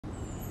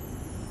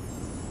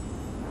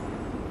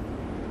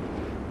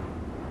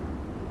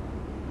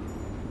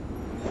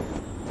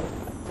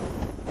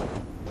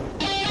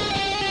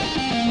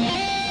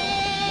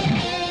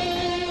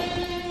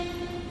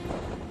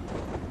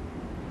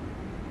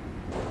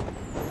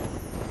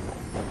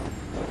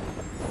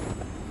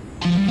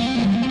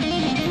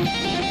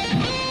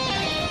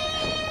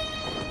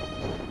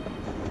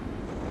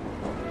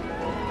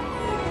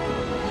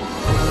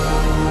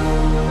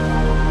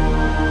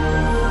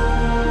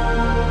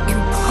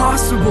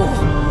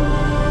impossible!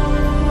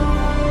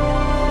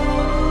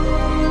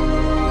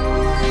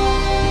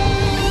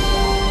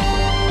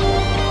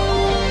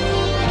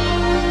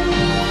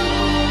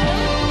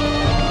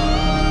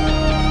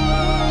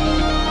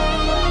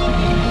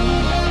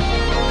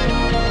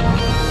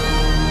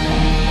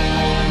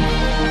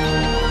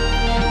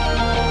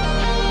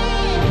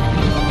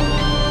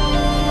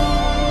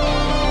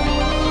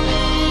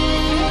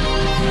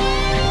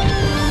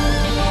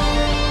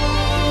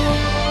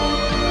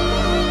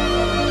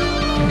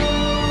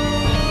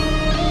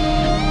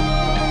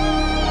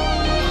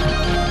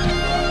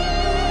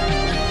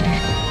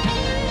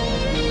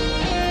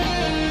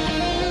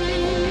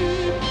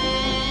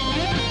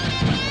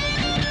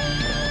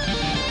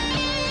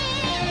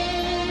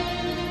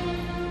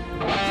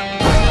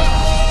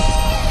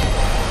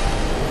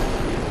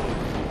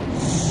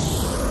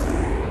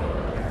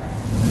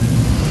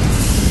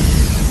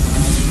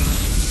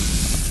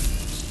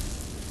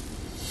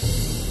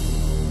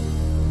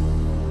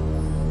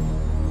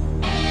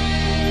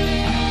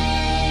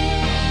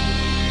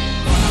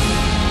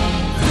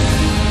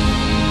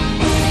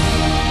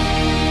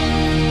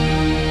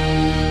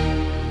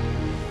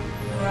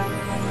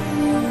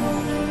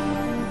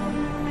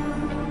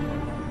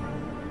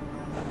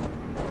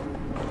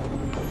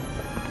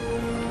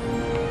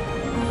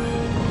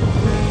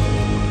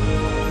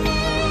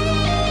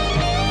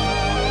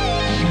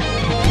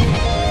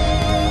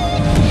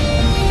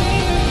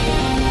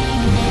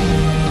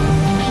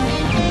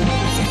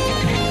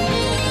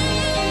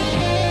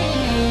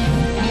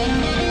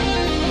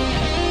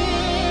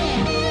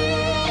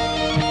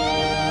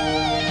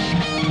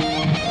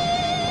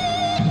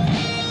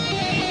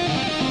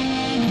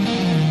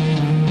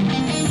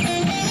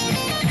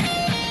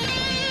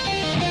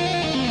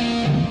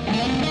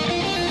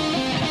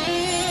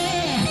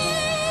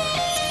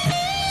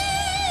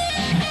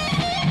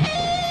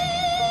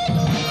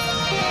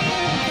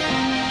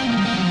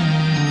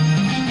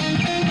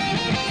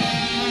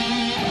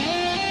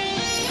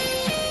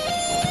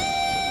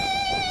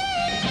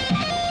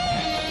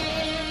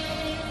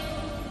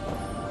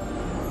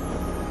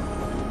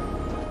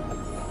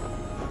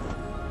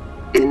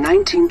 In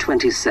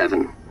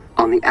 1927,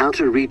 on the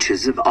outer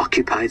reaches of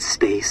occupied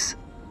space,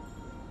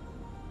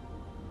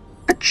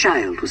 a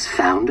child was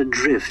found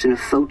adrift in a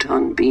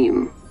photon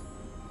beam.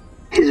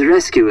 His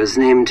rescuers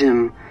named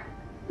him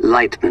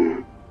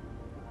Lightman.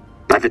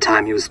 By the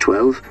time he was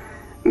 12,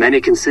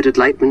 many considered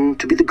Lightman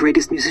to be the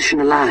greatest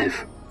musician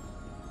alive.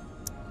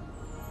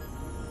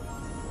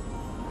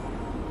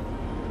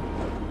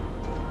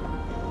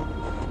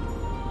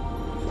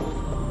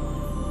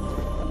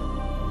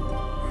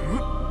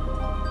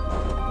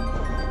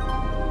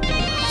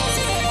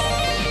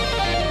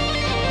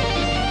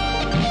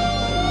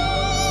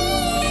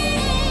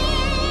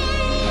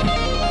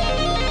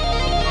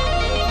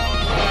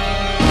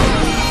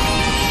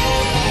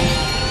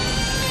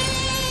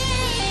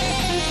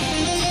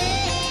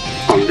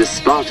 On this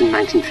spot in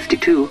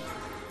 1952,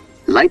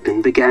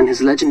 Lightman began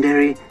his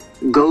legendary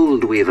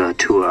Gold Weaver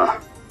tour.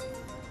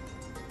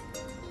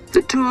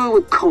 The tour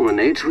would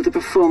culminate with a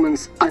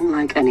performance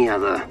unlike any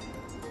other.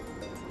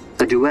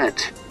 A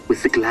duet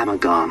with the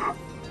Glimmerdimm.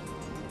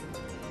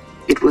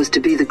 It was to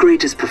be the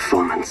greatest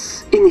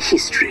performance in the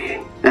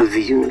history of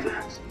the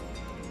universe.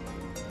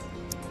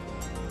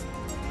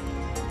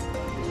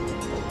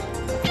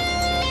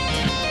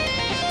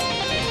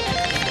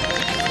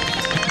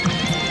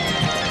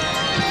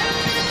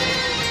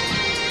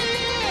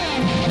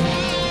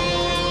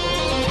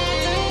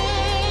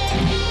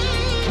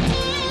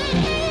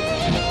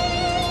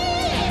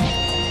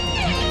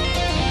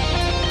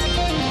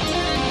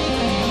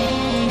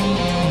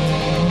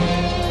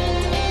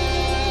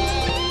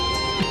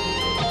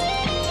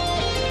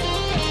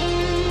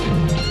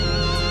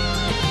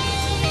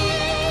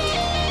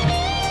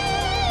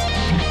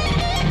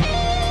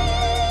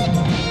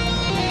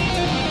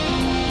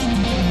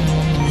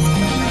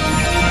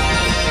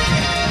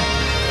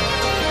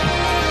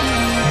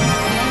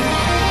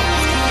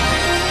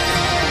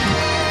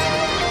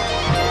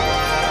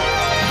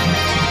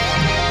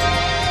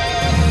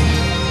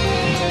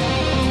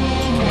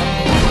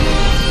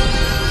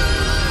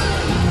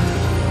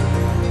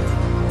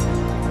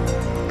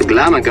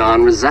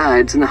 Glimmerdimm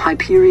resides in the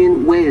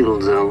Hyperion Whale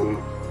Zone.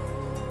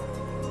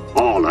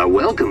 All are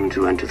welcome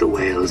to enter the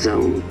Whale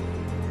Zone,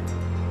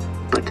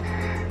 but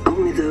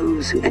only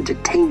those who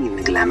entertain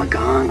the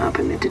Glimmerdimm are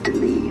permitted to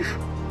leave.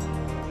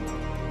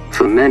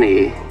 For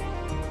many,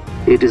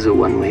 it is a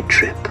one-way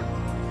trip.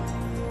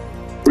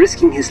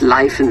 Risking his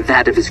life and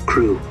that of his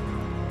crew,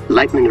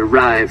 Lightman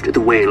arrived at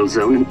the Whale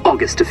Zone in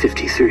August of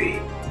 '53.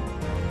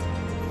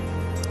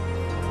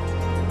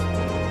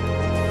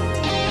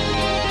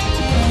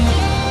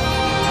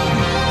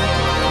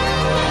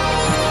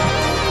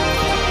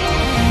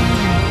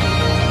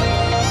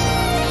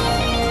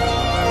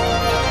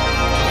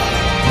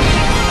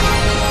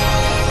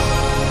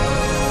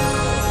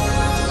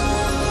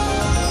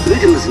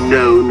 Little is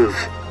known of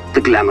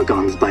the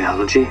Glimmerdimm's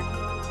biology.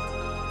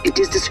 It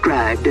is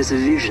described as a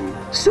vision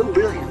so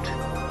brilliant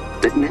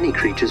that many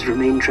creatures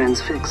remain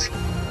transfixed.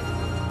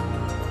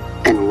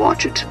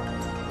 watch it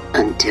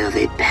until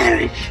they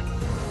perish.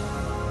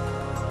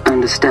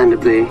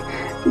 Understandably,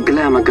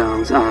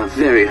 Glamagons are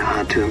very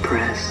hard to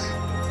impress.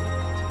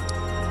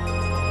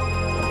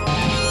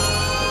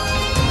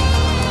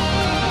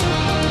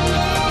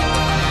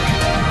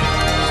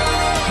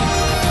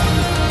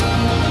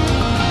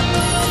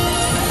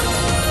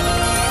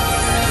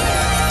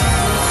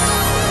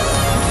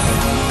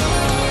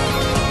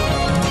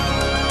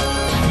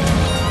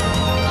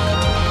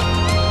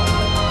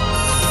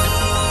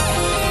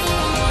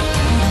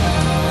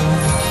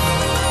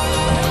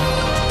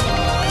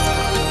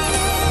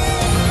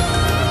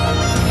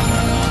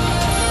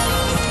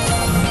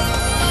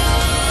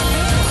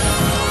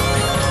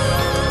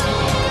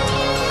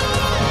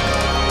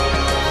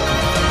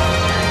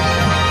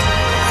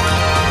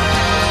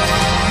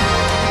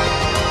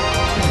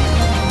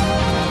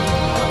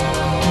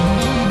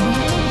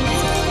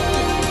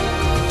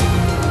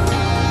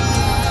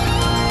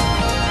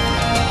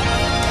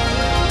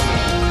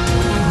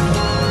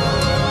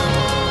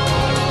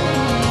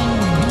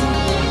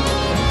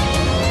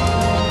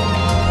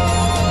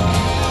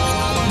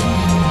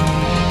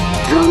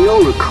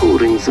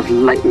 Recordings of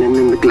Lightning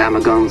and the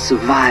Glamagons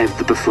survived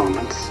the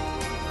performance.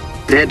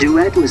 Their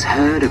duet was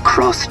heard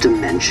across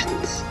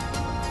dimensions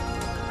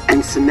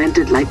and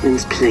cemented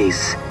Lightning's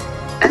place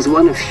as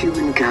one of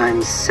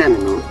humankind's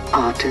seminal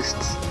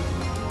artists.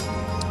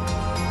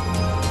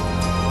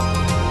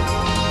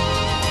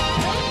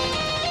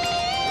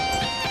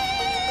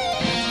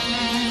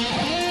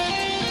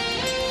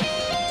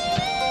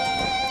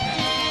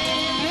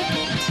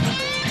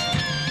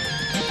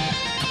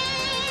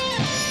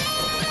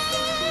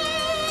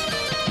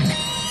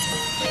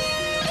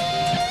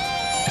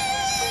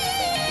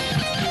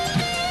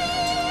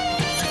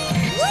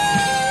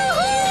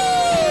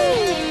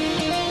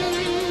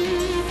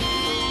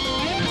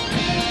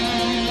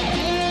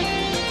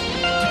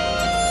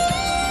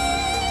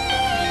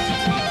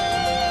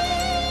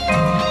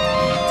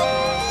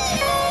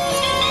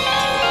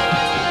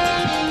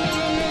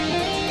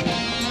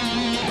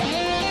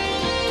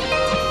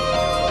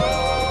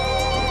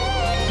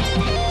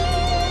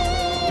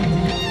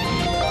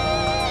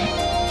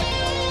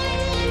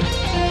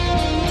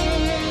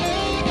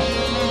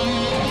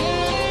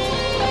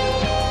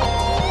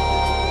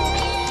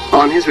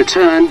 On his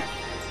return,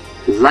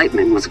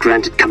 Lightning was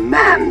granted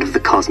command of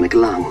the Cosmic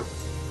Lung.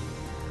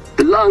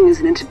 The Lung is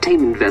an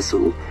entertainment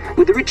vessel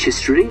with a rich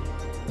history,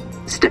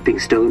 stepping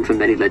stone for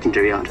many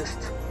legendary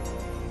artists.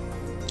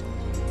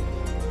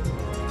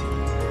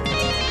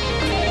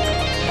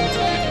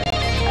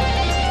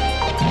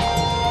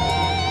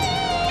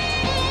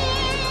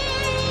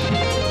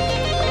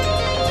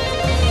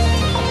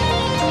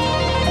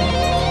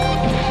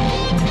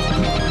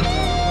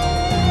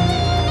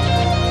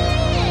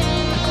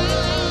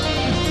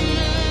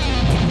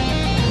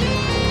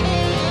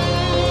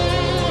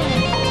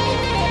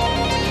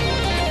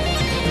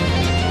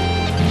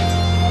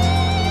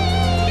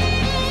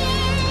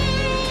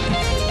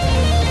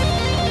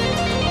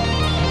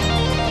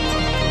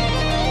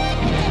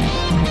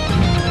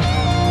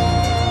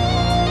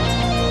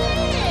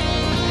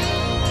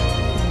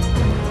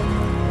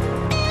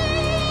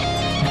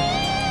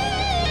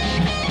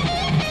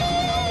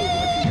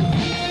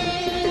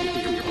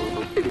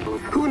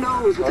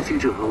 What the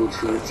future holds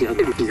for its young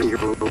people?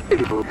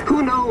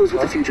 Who knows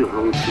what the future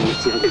holds for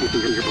its young people?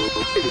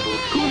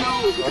 Who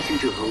knows what the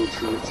future holds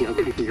for its young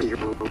people?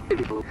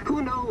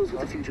 Who knows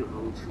what the future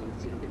holds for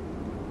its young people?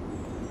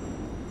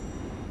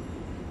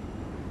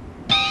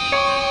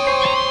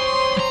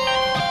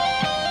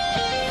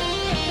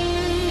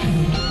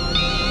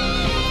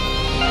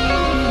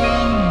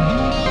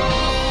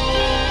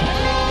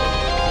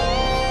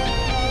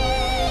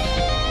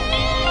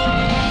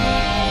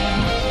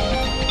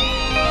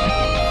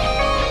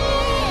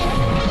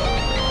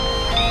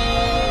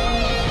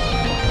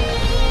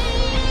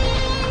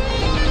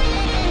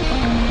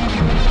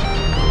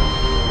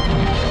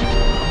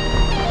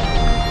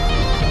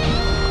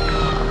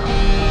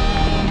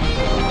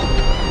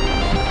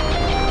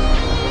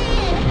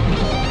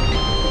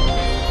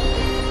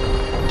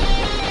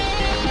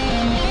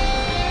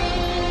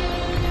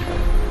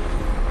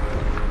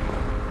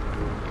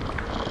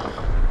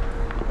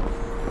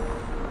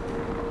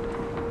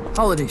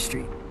 Holiday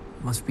Street.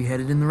 Must be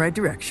headed in the right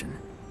direction.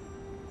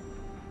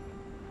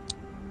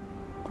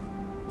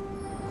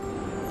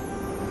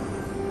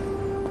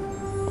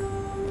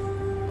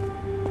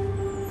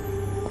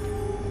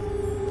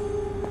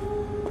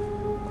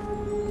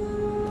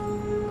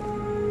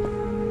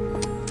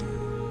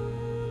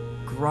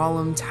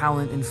 Grolem,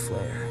 Talent, and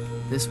Flair.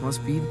 This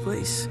must be the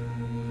place.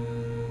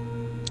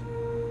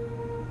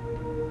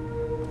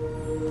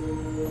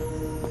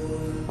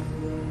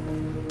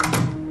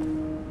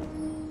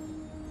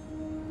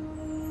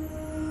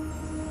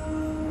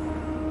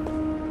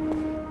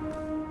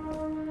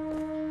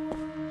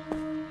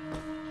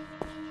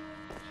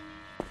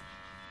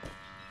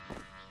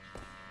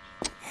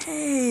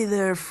 Hey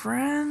there,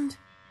 friend.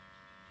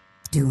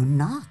 Do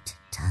not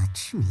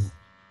touch me.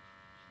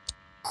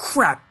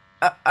 Crap!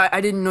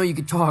 I didn't know you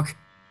could talk.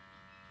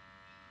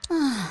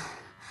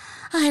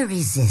 I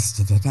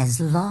resisted it as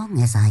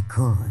long as I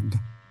could.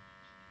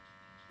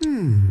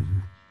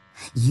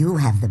 You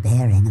have the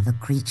bearing of a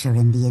creature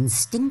in the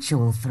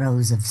instinctual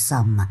throes of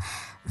some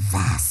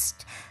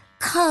vast,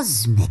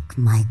 cosmic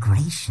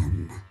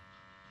migration.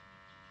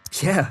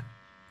 Yeah,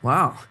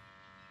 wow.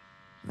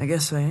 I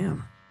guess I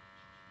am.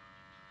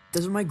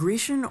 Does a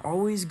migration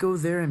always go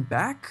there and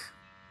back?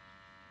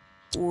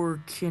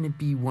 Or can it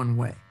be one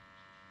way?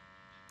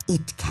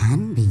 It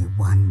can be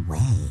one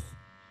way.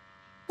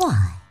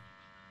 Why?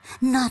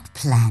 Not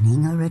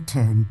planning a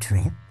return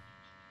trip?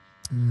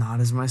 Not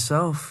as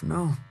myself,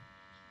 no.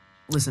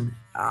 Listen,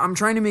 I'm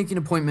trying to make an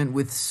appointment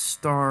with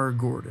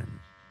Stargordon.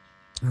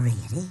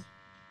 Really?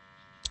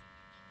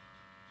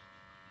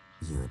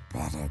 You'd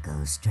better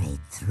go straight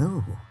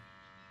through.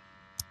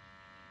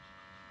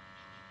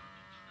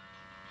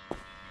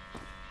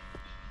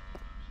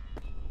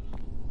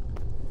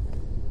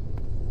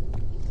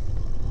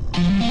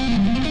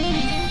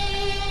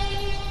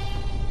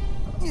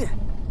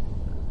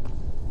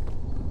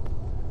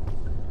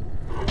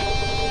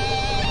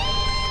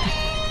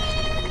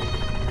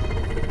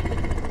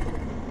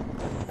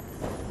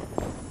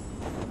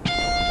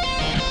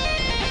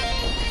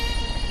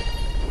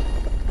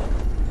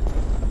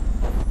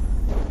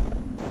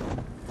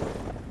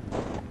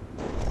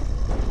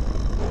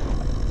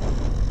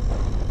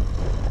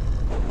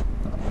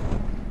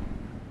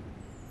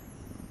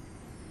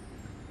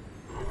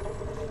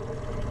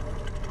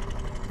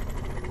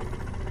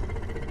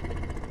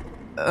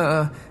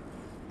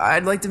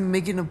 I'd like to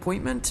make an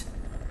appointment.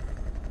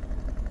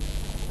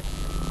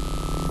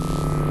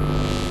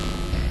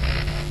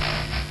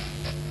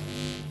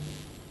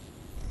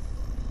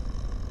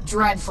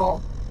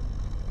 Dreadful.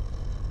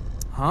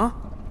 Huh?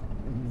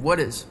 What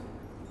is?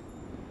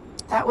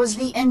 That was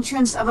the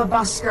entrance of a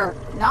busker,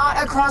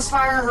 not a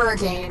crossfire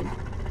hurricane.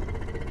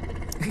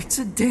 It's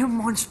a damn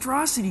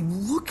monstrosity.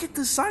 Look at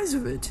the size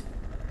of it.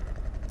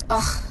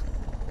 Ugh.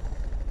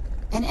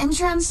 An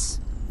entrance,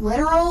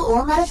 literal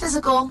or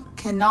metaphysical,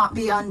 cannot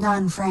be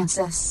undone,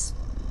 Francis.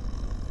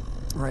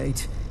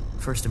 Right.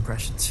 First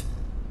impressions.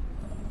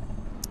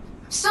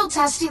 Still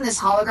testing this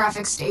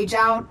holographic stage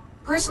out.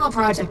 Personal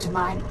project of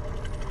mine.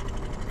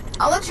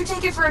 I'll let you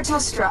take it for a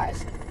test drive.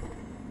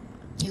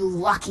 You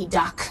lucky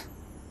duck.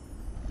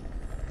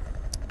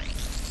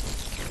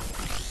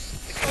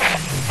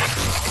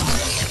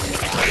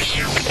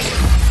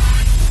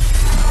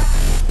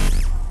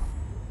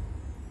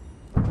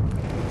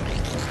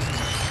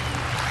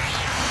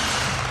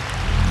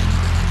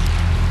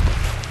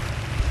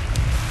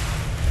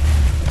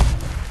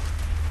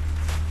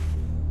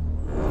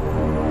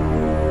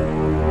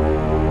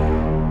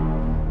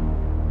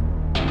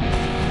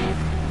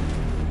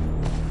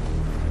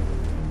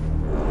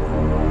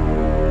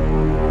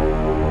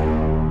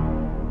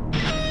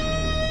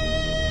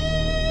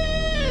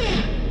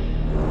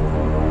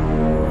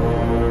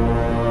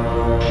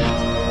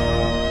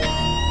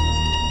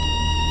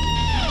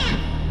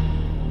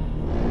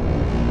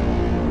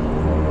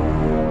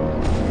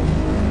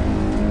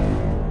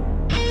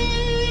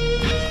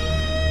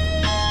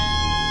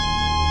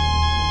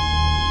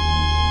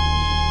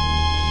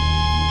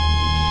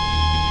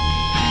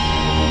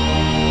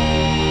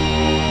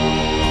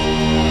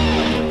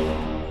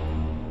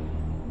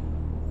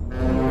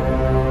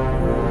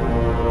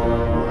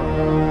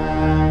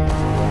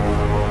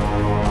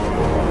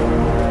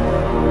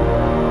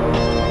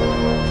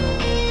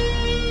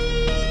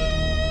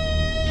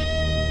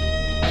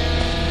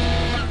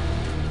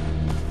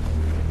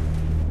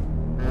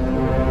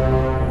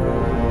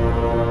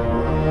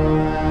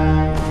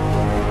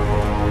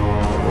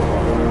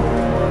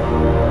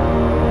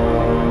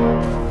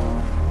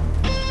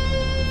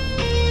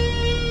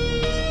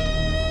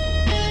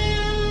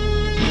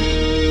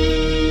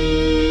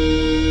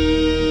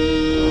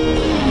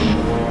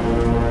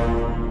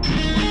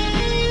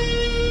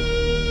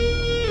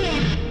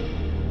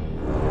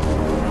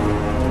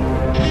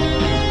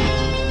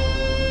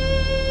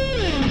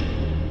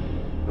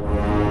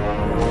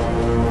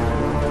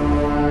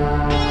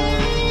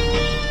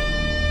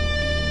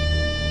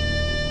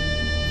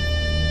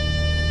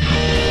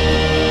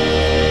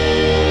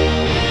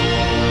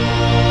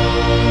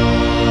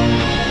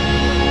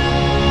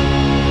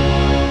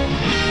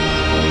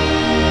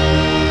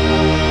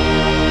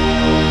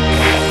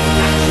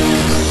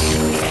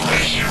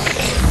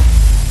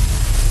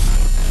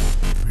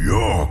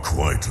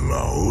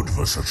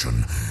 For such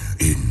an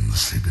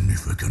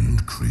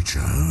insignificant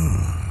creature.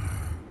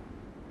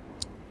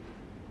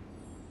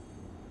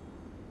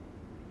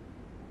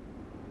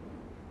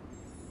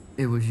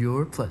 It was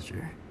your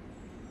pleasure.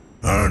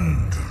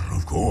 And,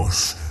 of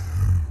course,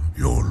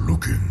 you're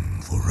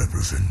looking for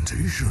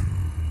representation.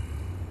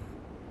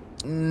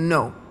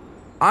 No.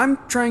 I'm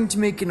trying to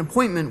make an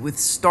appointment with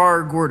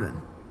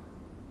Stargordon.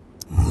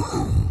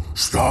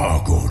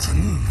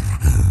 Stargordon?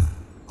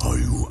 Are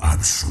you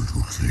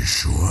absolutely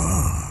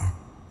sure?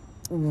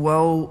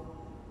 Well,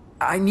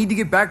 I need to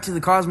get back to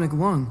the Cosmic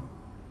Lung.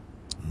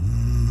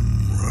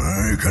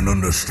 I can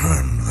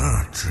understand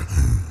that.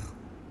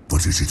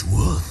 But is it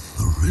worth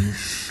the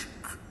risk?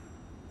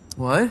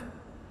 What?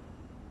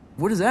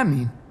 What does that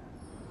mean?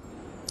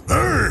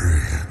 Hey,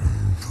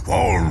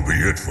 far be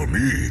it for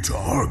me to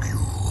argue.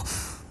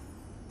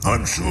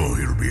 I'm sure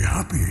he'll be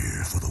happy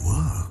for the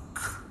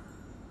work.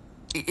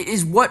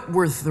 Is what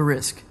worth the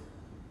risk?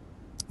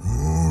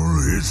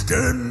 Oh, his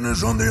den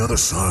is on the other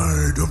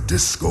side of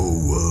Disco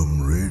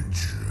Worm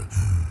Ridge.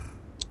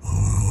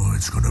 Oh,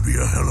 it's gonna be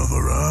a hell of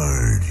a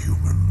ride,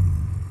 human.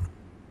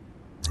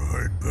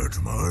 I'd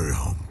bet my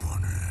hump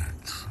on it.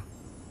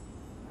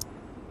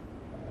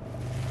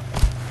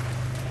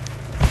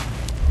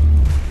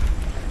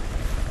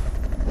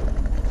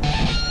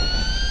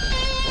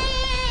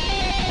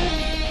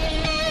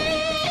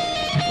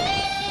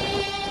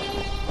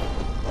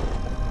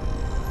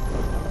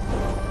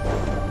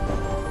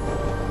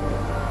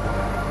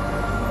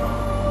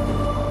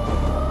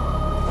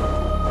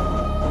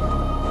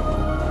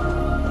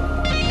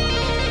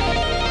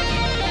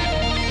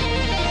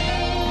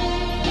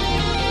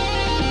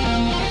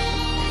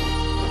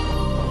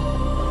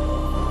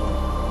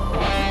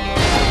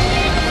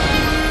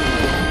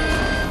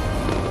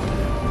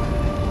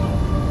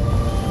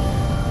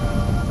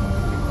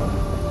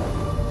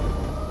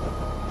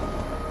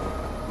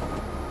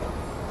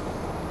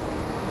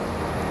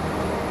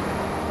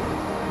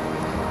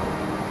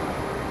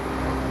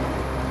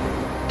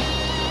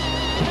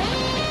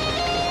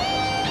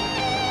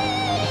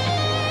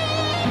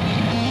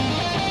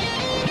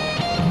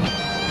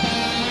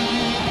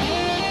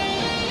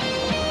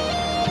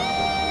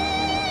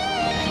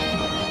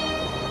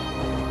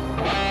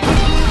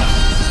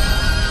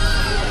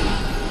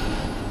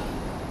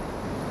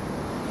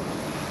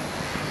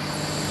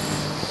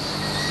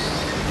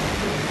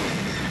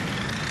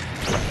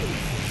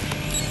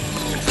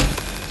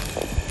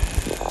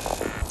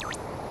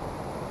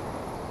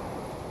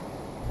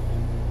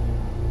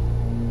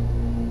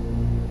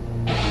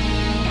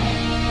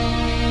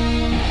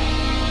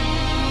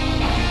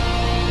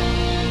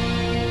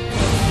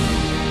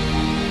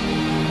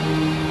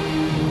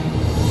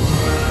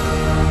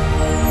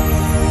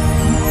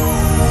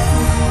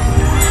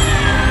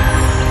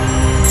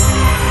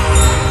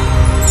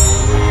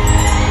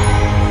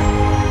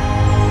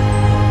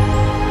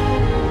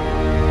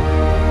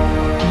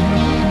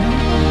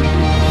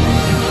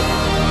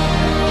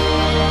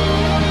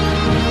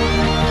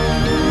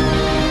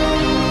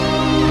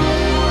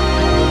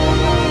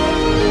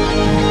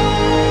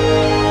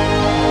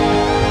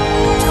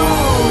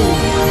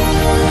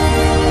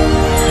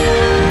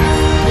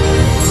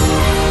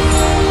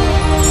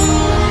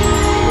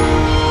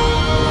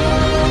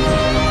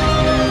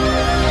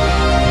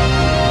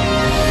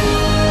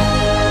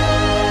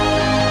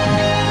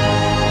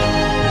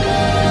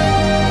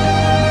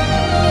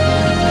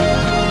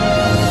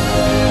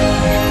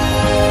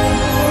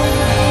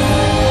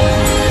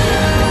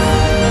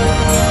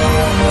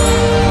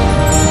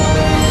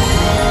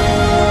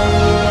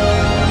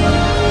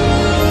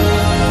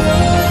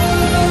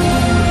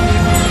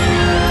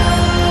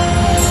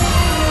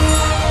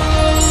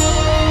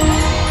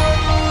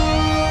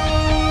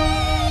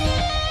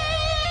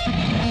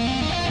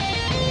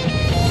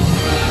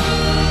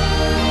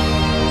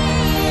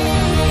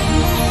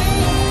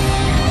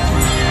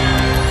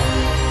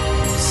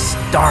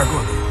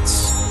 Stargordons.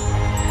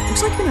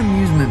 Looks like an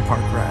amusement park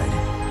ride.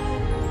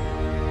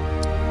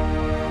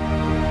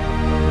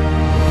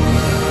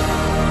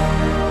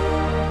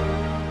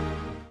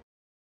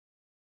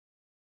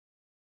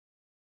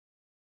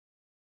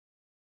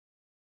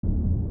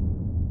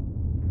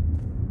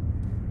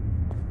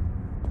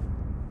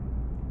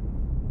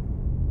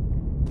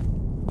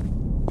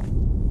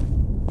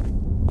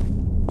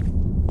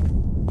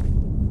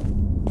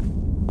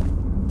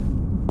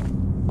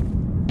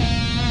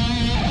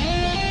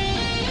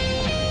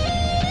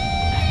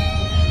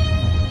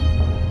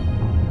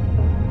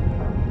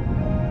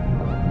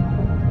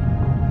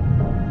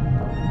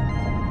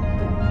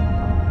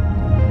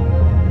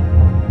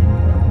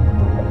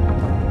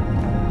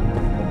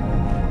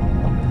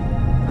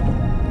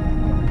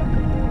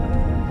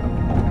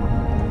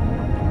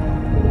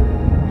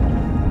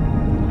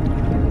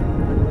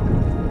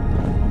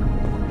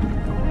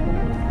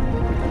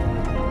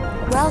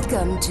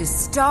 Welcome to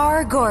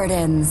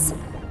Stargordons,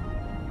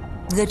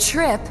 the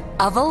trip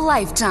of a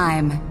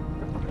lifetime.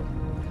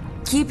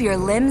 Keep your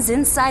limbs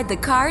inside the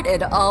cart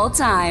at all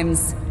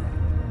times.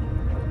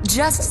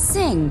 Just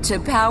sing to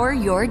power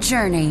your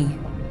journey.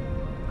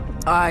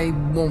 I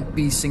won't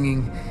be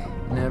singing.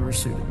 Never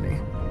suited me.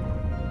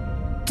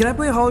 Can I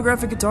play a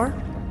holographic guitar?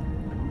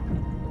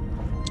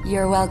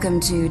 You're welcome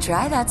to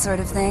try that sort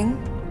of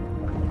thing.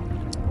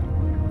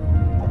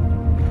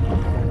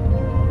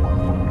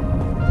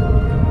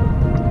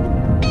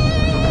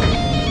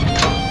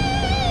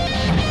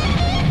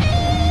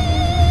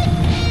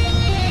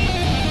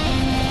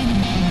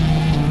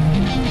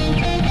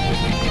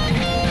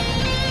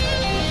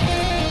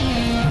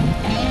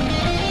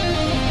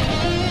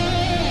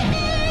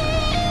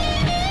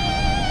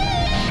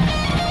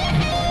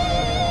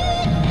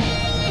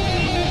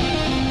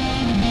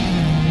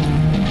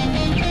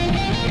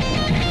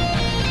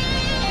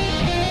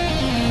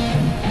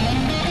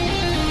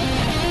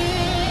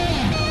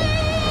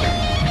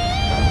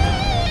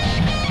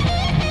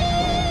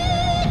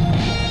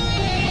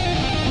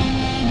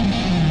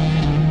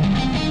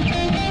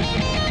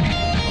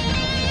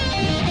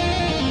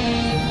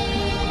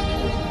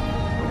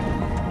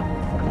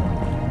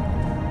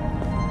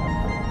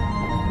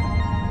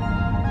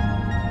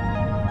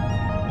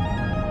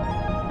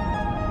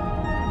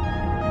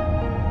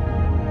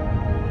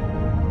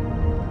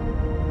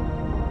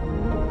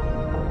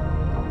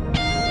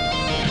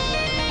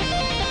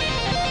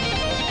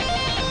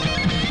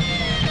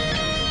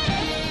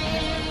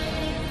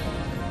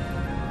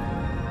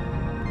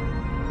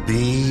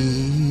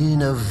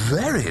 Been a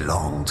very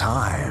long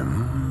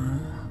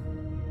time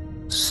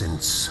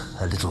since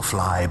a little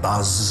fly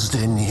buzzed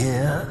in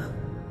here.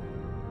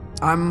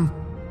 I'm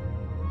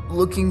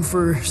looking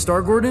for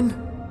Stargordon?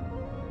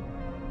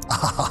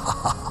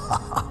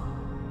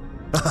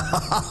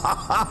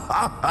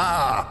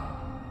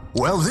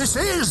 Well, this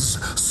is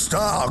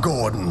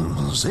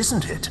Stargordon's,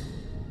 isn't it?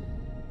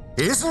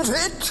 Isn't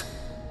it?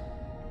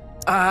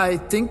 I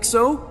think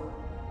so.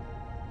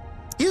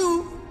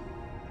 You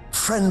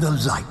friend the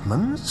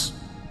Lightmans?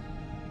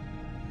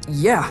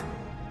 Yeah,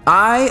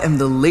 I am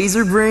the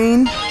laser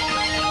brain.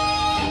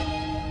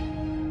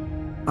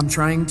 I'm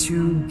trying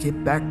to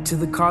get back to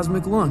the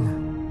cosmic lung.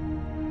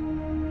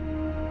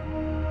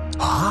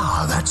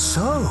 Ah, that's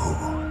so.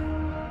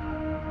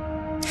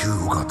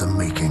 You got the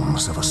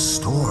makings of a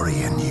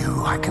story in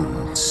you. I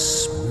can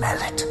smell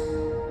it.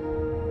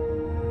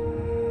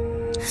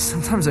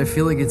 Sometimes I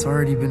feel like it's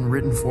already been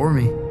written for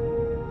me.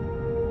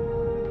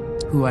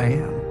 Who I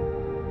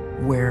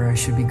am, where I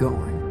should be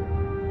going.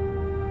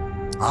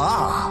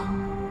 Ah,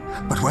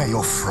 but where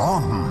you're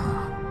from,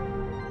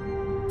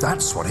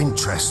 that's what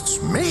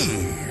interests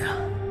me.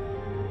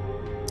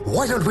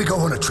 Why don't we go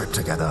on a trip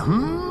together,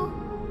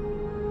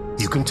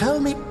 You can tell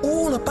me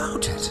all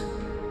about it.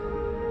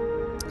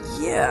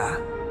 Yeah,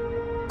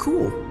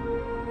 cool.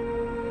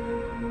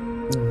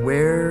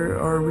 Where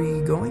are we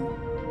going?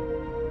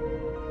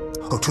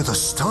 Oh, to the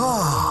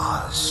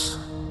stars.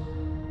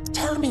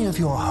 Tell me of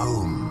your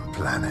home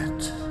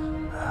planet.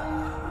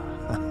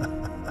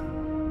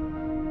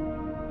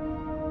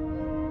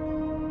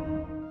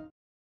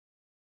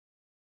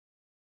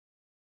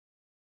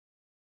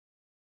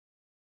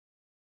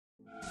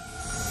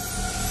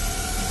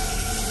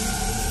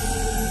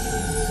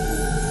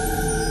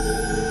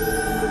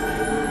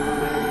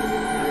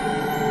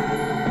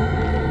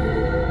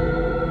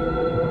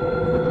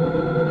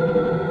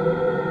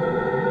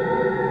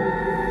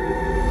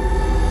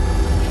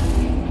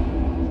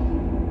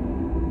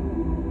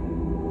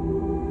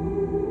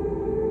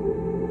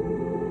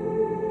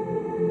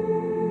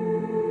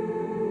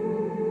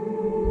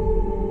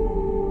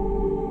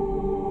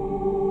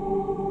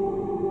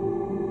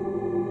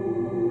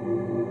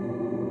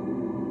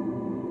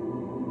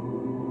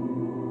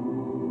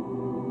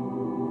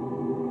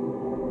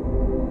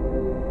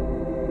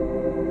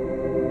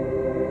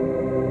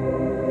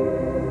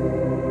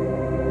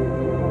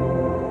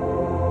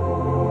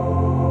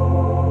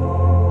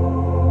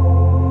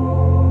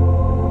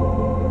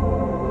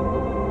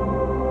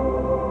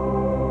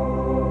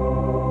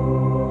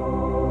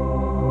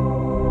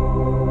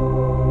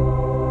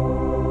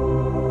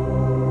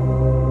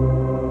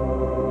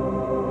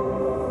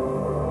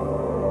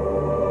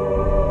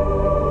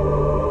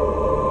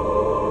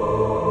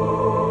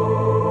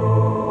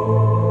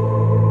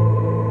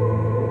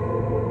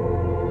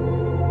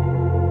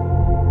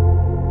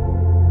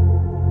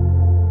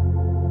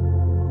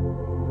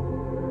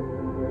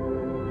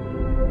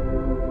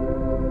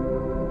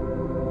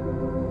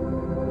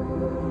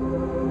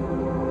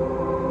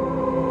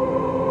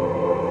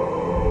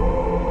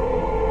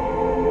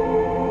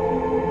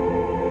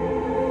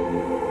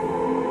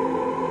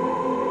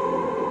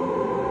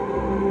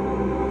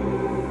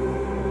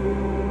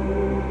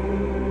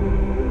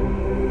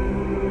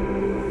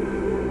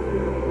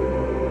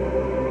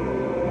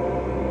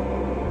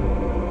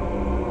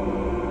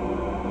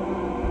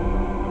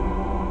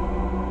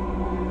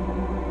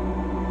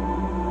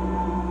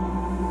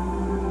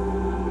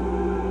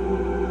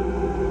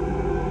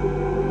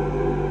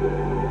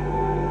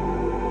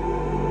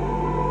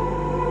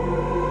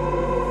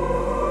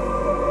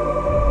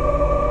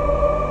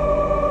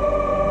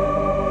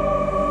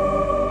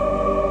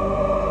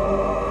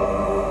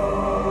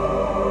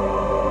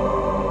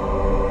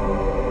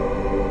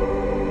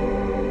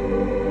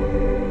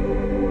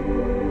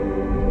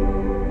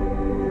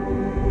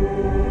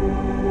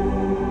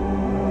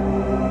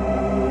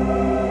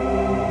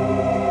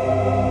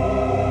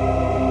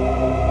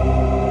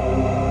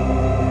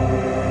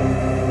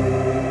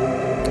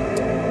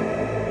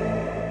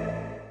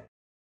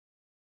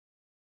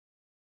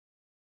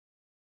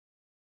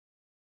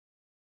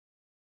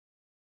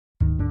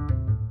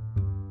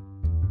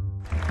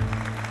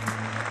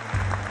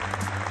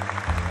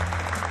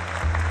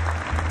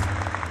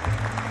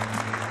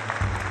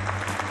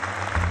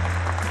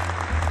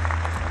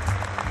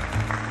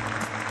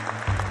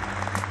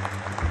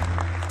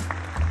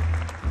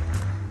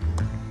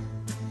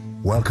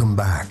 Welcome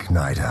back,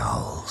 Night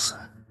Owls.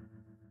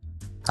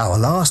 Our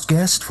last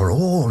guest for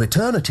all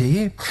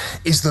eternity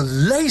is the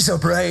Laser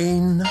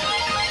Brain,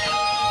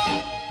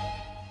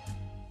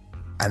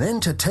 an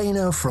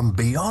entertainer from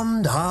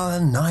beyond our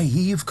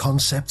naive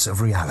concepts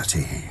of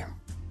reality.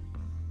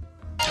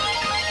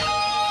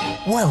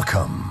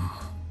 Welcome.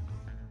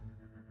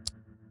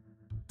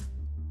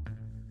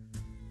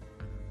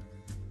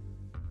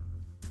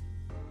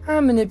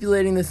 I'm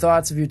manipulating the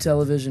thoughts of your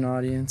television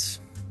audience.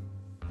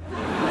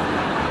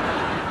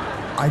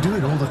 I do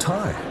it all the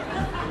time.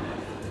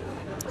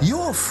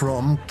 You're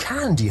from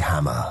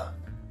Candyhammer,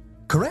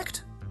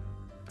 correct?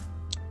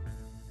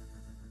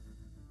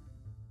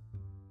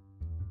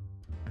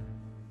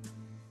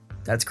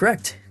 That's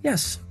correct,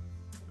 yes.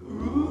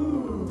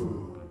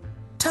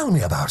 Tell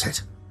me about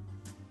it.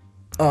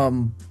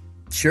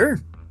 Sure.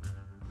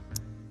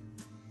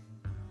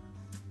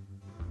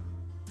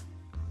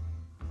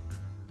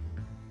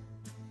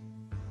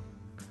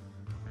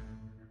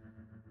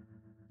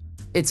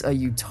 It's a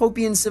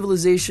utopian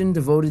civilization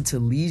devoted to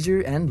leisure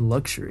and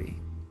luxury.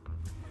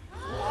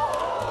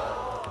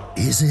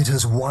 Is it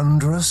as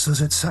wondrous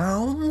as it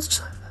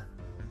sounds?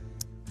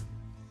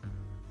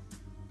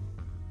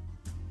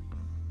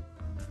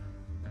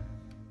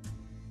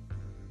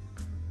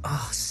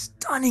 Oh,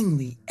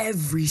 stunningly,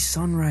 every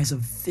sunrise of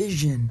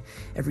vision,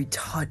 every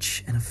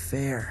touch an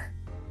affair.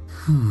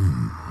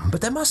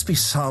 But there must be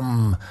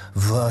some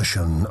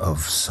version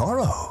of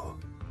sorrow.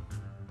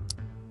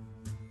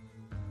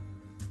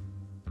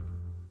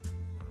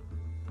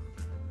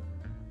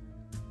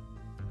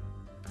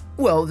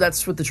 Well,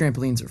 that's what the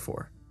trampolines are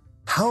for.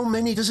 How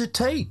many does it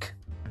take?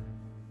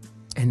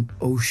 An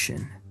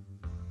ocean.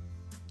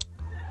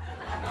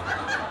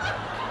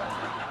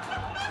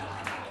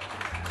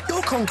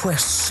 Your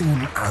conquests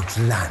seem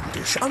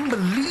outlandish,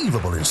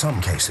 unbelievable in some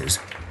cases.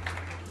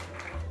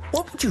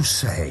 What would you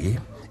say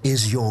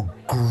is your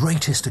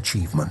greatest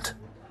achievement?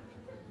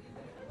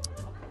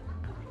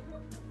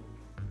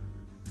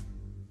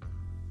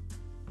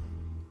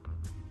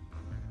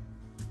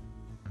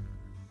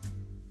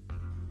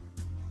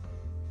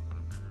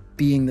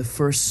 Being the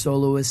first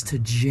soloist to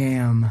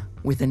jam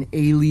with an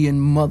alien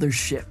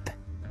mothership.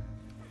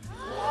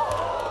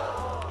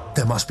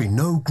 There must be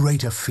no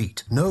greater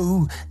feat,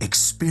 no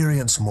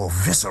experience more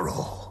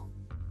visceral.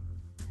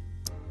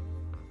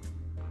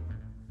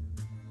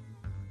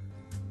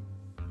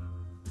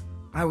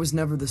 I was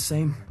never the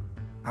same.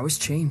 I was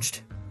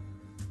changed.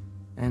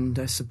 And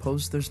I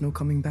suppose there's no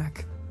coming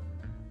back.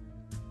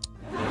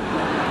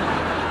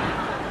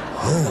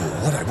 Oh,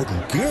 what I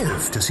wouldn't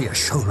give to see a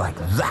show like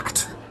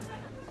that.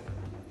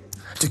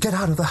 To get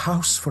out of the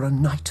house for a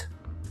night.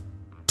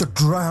 To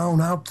drown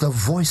out the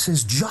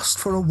voices just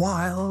for a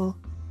while.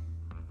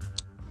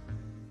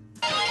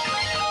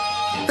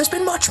 There's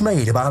been much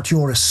made about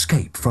your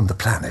escape from the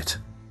planet.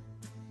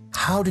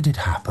 How did it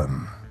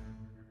happen?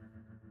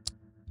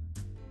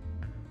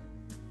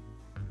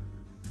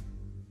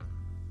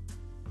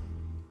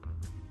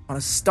 On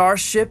a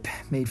starship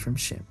made from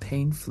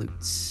champagne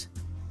flutes.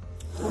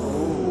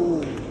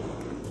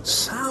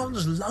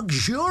 Sounds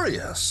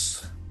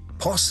luxurious.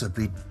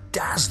 Possibly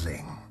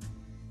dazzling.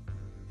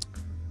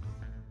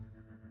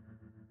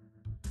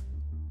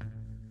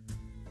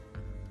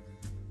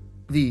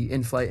 The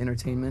in-flight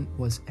entertainment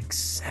was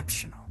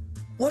exceptional.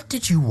 What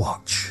did you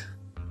watch?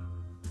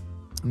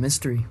 A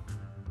mystery.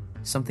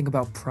 Something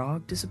about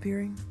Prague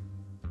disappearing?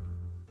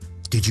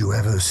 Did you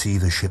ever see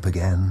the ship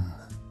again?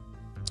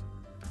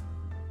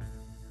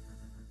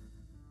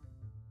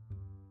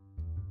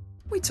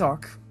 We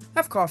talk.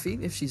 Have coffee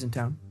if she's in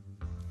town.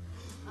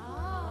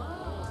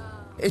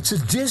 It's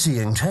a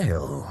dizzying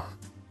tale.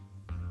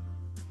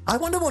 I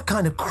wonder what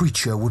kind of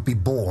creature would be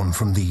born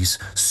from these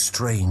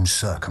strange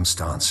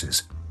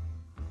circumstances.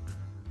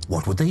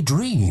 What would they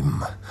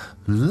dream?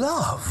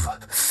 Love?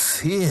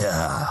 Fear?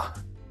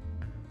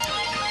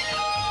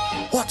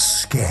 What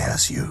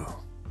scares you?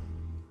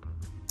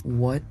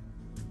 What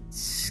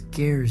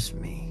scares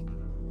me?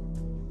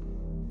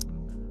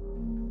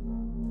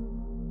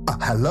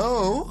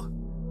 Hello?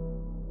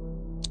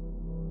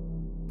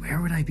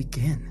 Where would I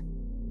begin?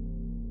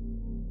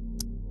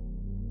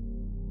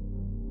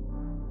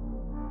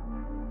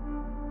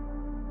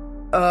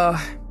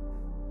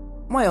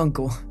 My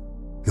uncle.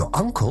 Your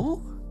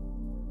uncle?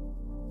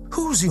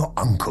 Who's your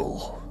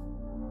uncle?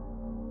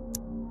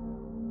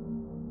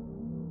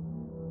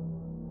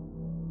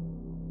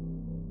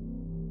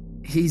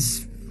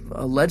 He's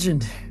a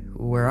legend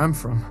where I'm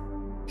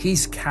from.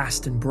 He's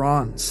cast in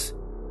bronze.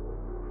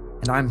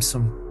 And I'm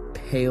some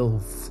pale,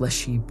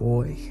 fleshy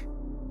boy.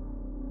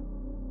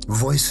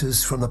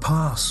 Voices from the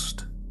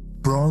past.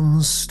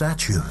 Bronze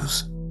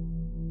statues.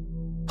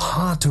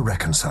 Hard to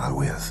reconcile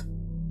with.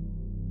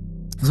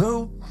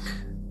 Though,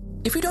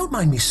 if you don't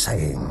mind me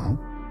saying,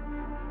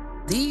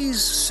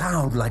 these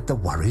sound like the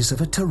worries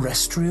of a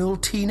terrestrial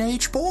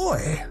teenage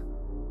boy.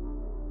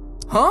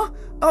 Huh?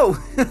 Oh,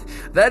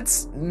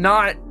 that's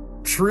not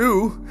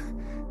true.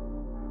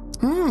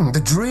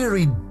 The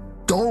dreary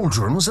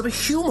doldrums of a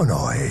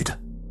humanoid.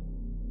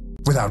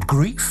 Without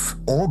grief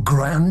or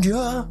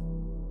grandeur.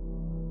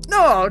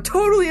 No,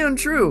 totally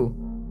untrue.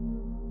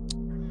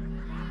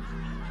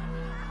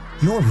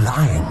 You're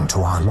lying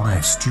to our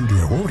live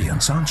studio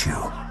audience, aren't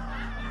you?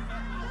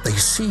 They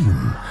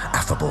seem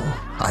affable,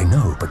 I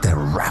know, but they're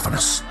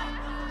ravenous.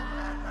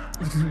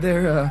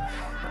 They're,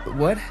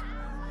 what?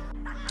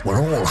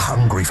 We're all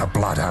hungry for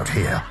blood out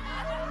here.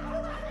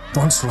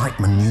 Once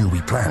Lightman knew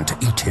we planned to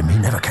eat him, he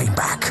never came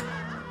back.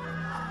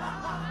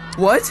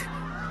 What?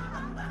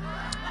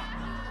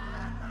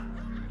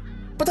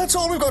 But that's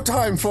all we've got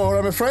time for,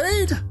 I'm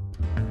afraid.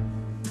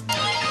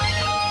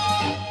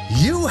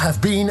 You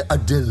have been a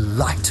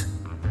delight.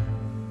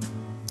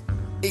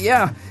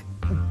 Yeah,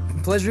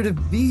 pleasure to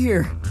be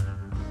here.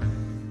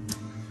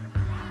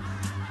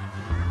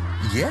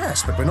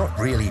 yes, but we're not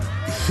really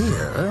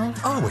here,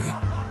 are we?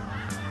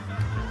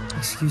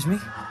 Excuse me?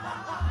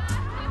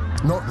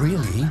 Not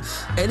really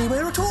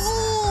anywhere at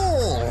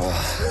all!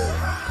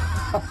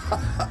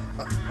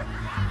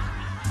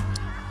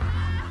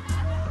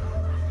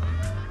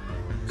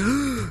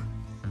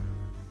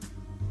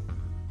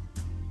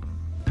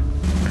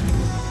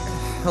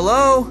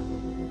 Hello?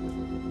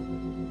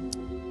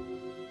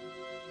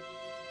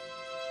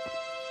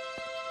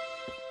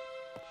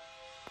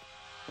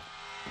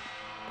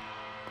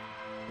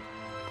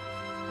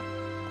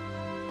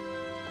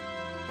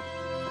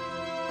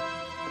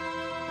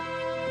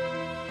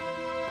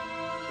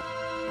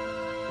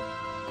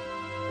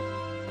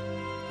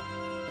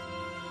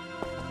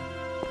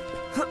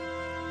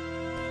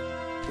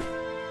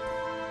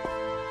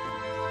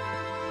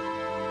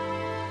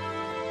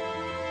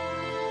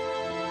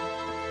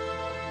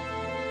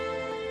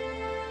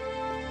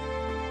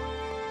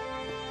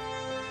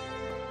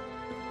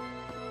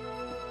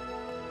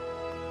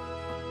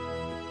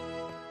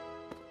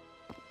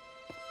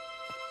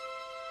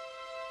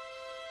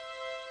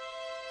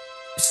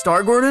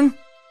 Stargordon?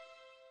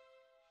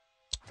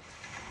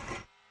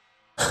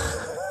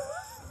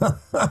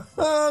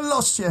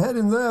 Lost your head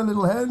in there,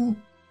 little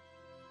hen.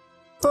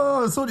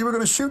 Oh, I thought you were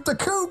going to shoot the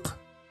coop.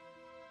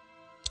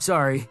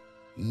 Sorry.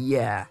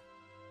 Yeah.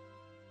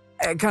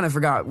 I kind of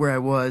forgot where I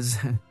was,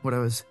 what I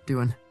was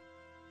doing.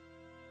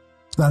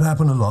 That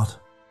happened a lot.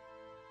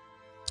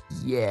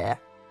 Yeah.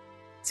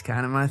 It's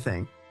kind of my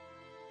thing.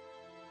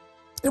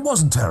 It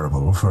wasn't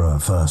terrible for a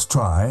first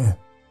try.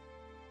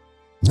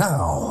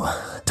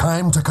 Now,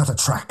 time to cut a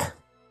track.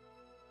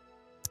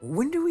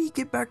 When do we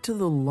get back to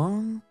the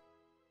lung?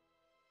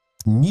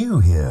 New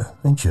here,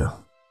 ain't you?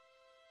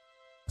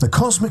 The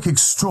cosmic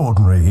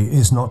extraordinary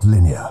is not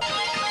linear.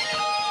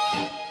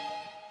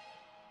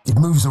 It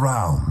moves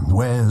around,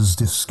 wears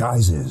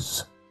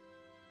disguises,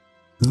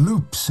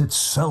 loops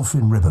itself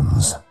in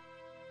ribbons.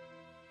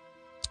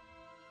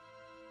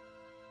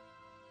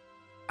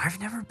 I've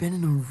never been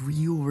in a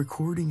real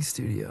recording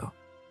studio.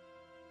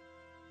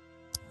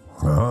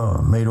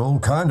 Oh, made all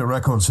kind of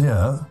records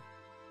here.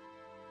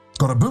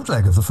 Got a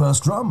bootleg of the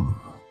first drum.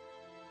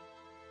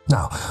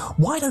 Now,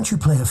 why don't you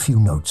play a few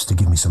notes to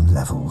give me some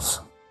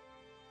levels?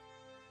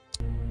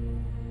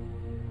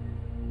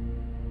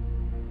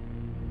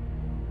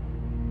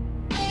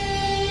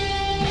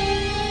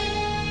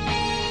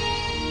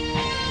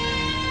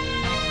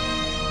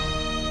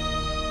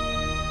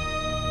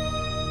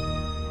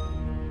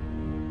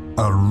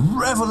 A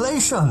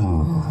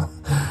revelation!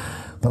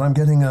 But I'm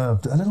getting a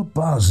little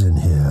buzz in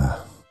here.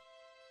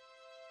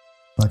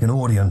 Like an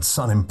audience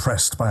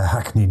unimpressed by a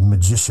hackneyed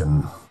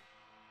magician.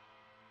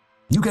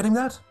 You getting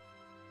that?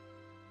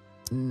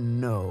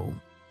 No.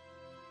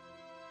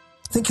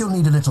 Think you'll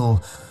need a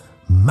little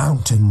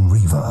mountain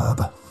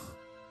reverb.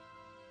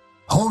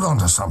 Hold on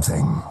to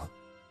something.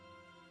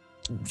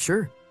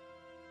 Sure.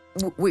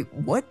 Wait,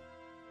 what?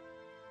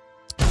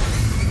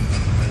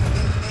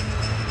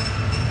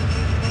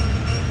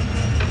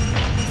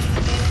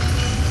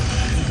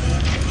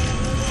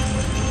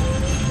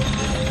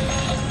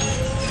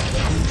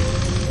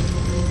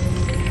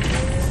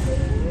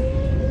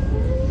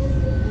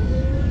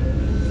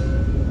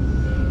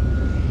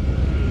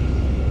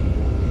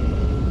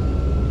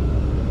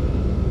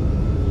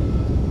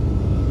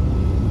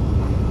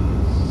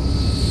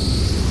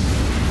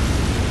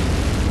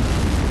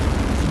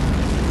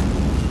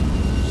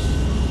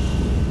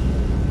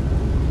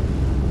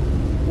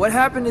 What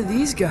happened to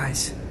these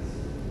guys?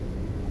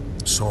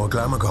 Saw a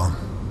Glamorgon.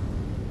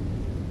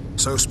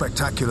 So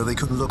spectacular they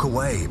couldn't look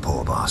away,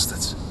 poor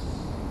bastards.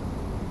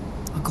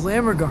 A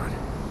Glamorgon.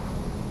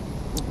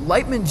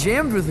 Lightman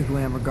jammed with a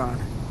Glamorgon.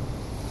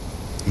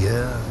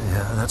 Yeah,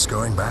 that's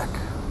going back.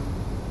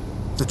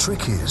 The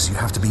trick is you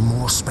have to be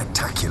more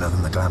spectacular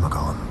than the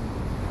Glamorgon.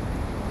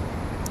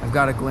 I've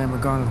got a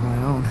Glamorgon of my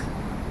own.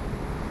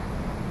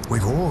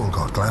 We've all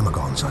got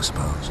Glamorgons, I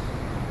suppose.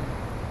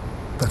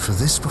 But for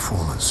this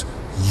performance,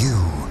 you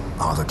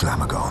are the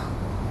Glamorgon.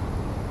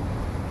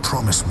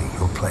 Promise me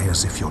you'll play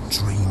as if your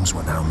dreams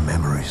were now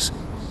memories,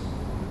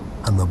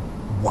 and the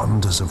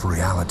wonders of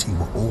reality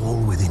were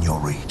all within your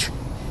reach.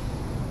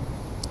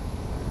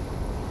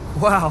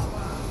 Wow.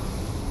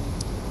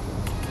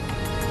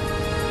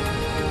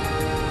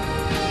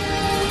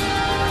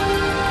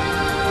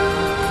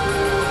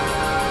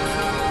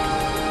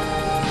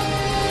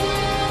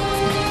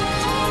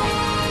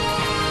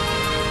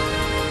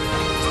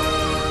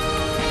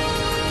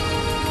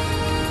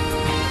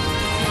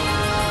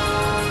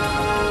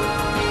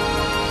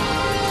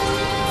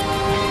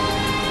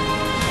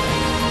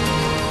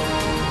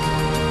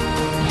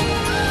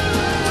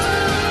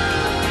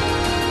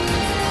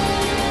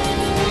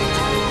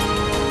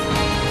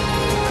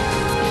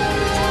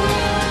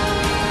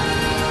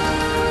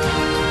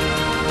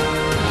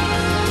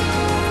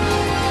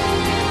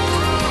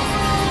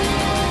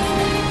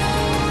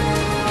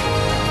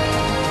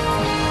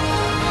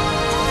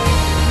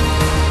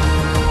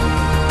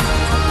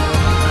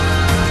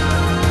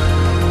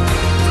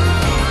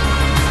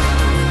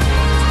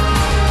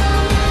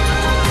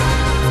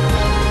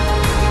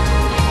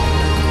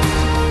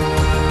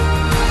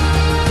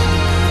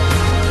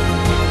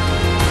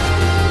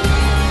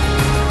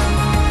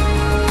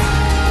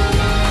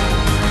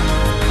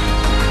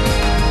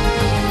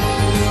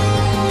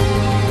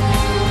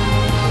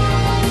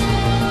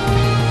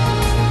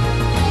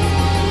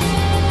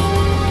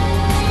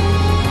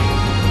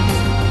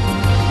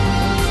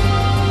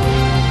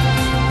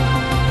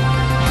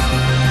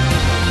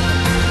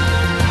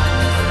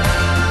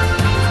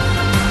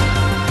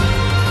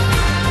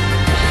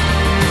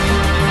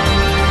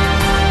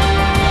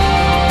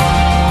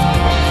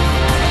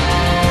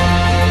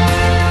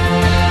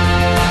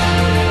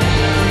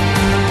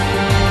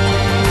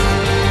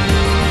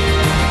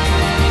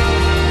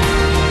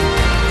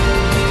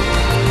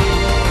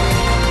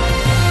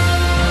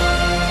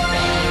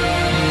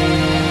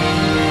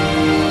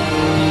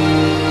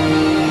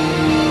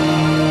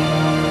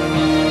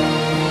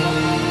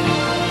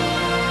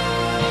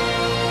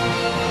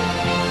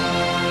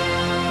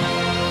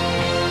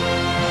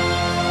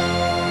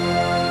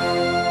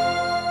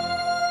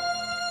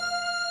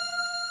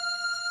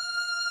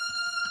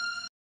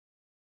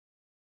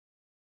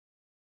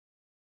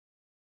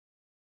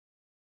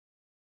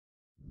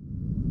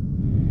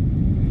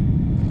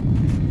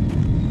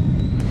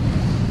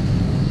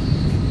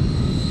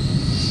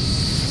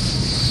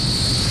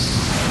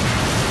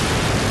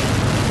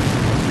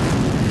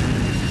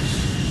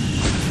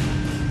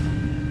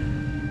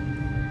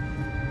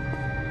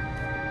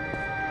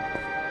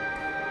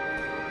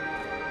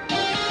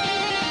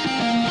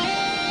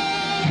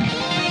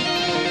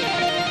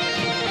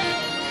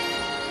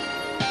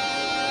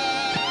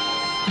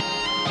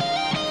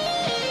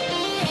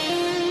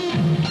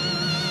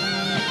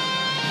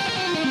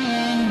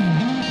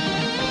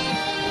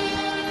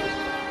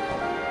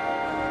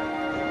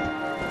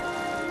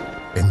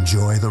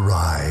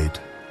 afraid.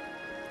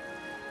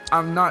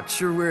 I'm not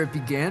sure where it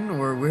began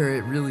or where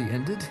it really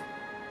ended.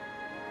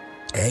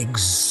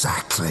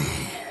 Exactly.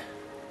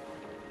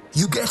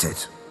 You get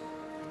it.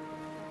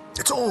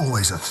 It's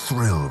always a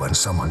thrill when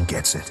someone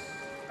gets it.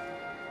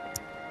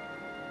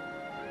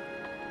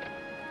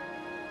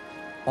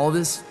 All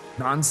this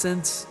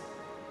nonsense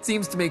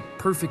seems to make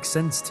perfect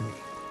sense to me.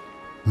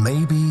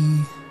 Maybe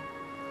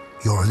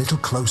you're a little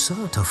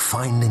closer to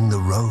finding the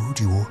road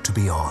you ought to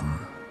be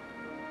on.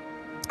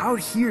 Out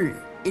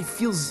here, it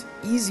feels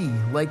easy,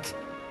 like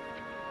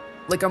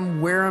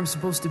I'm where I'm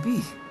supposed to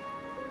be.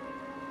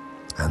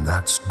 And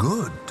that's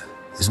good,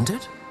 isn't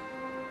it?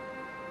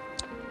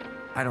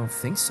 I don't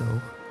think so.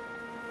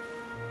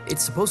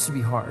 It's supposed to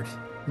be hard,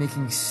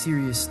 making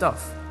serious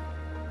stuff.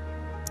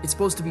 It's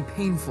supposed to be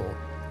painful.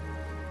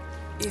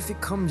 If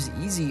it comes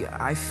easy,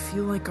 I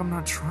feel like I'm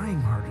not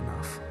trying hard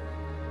enough.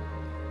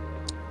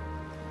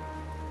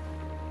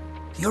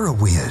 You're a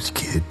weird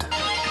kid.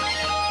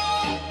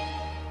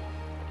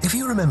 If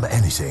you remember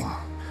anything,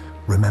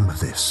 remember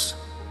this.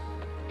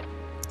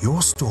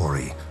 Your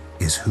story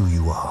is who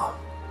you are.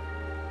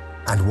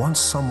 And once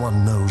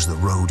someone knows the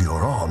road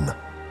you're on,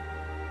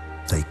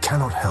 they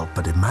cannot help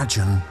but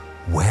imagine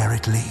where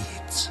it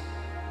leads.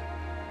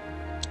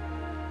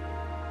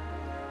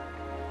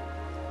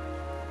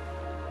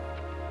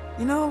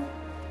 You know,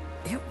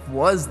 it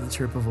was the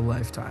trip of a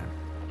lifetime.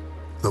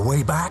 The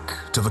way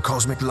back to the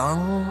cosmic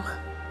lung?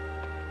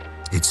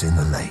 It's in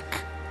the lake.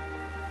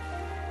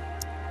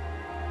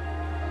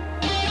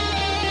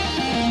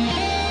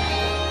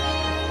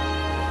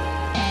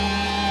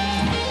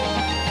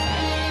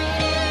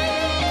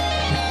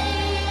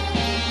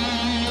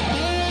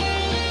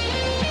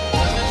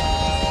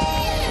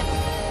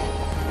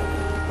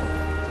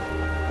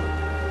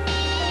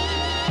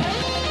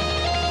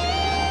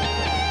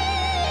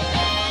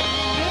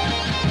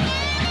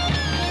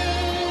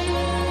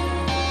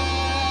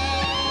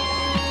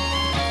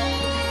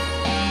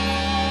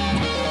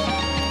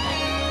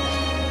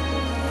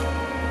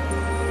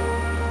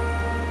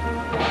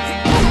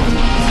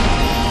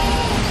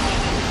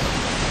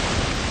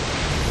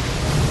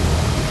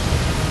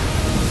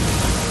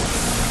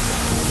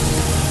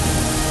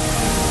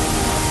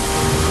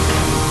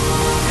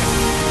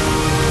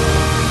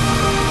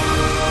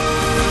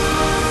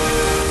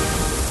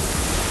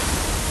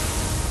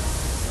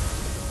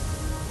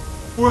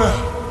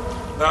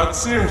 Well,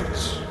 that's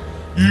it.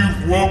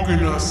 You've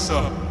woken us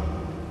up.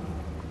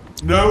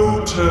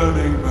 No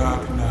turning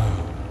back now.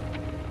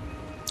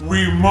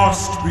 We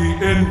must be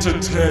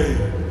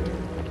entertained.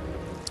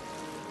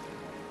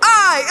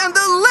 I am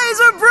the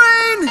Laser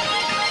Brain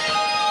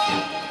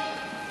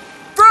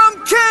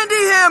from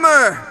Candy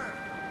Hammer,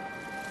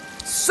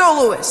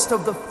 soloist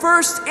of the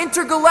first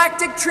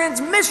intergalactic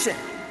transmission.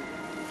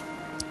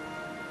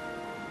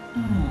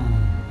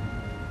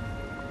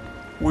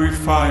 We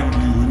find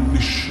you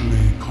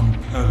initially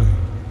compelling,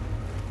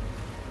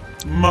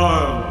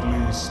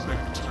 mildly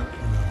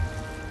spectacular,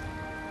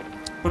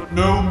 but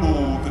no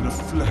more than a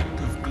fleck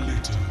of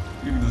glitter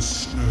in the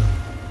snow.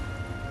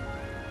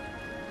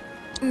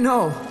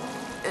 No,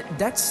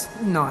 that's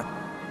not.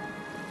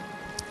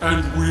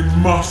 And we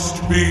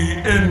must be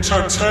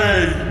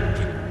entertained.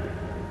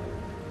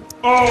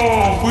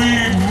 Oh,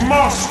 we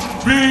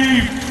must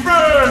be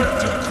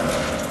fed!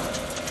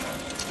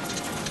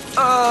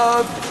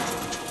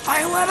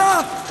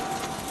 Violetta!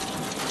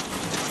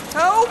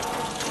 Help!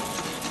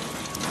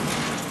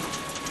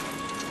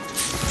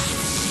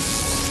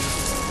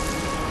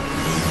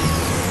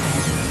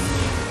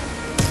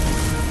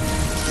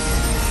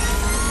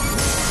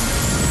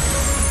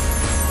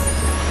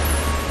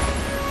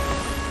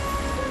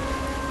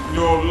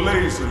 Your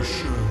laser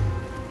show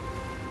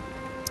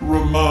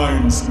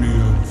reminds me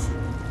of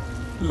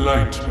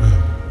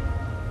Lightman.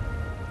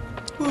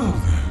 Well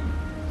then,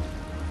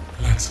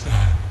 let's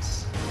dance.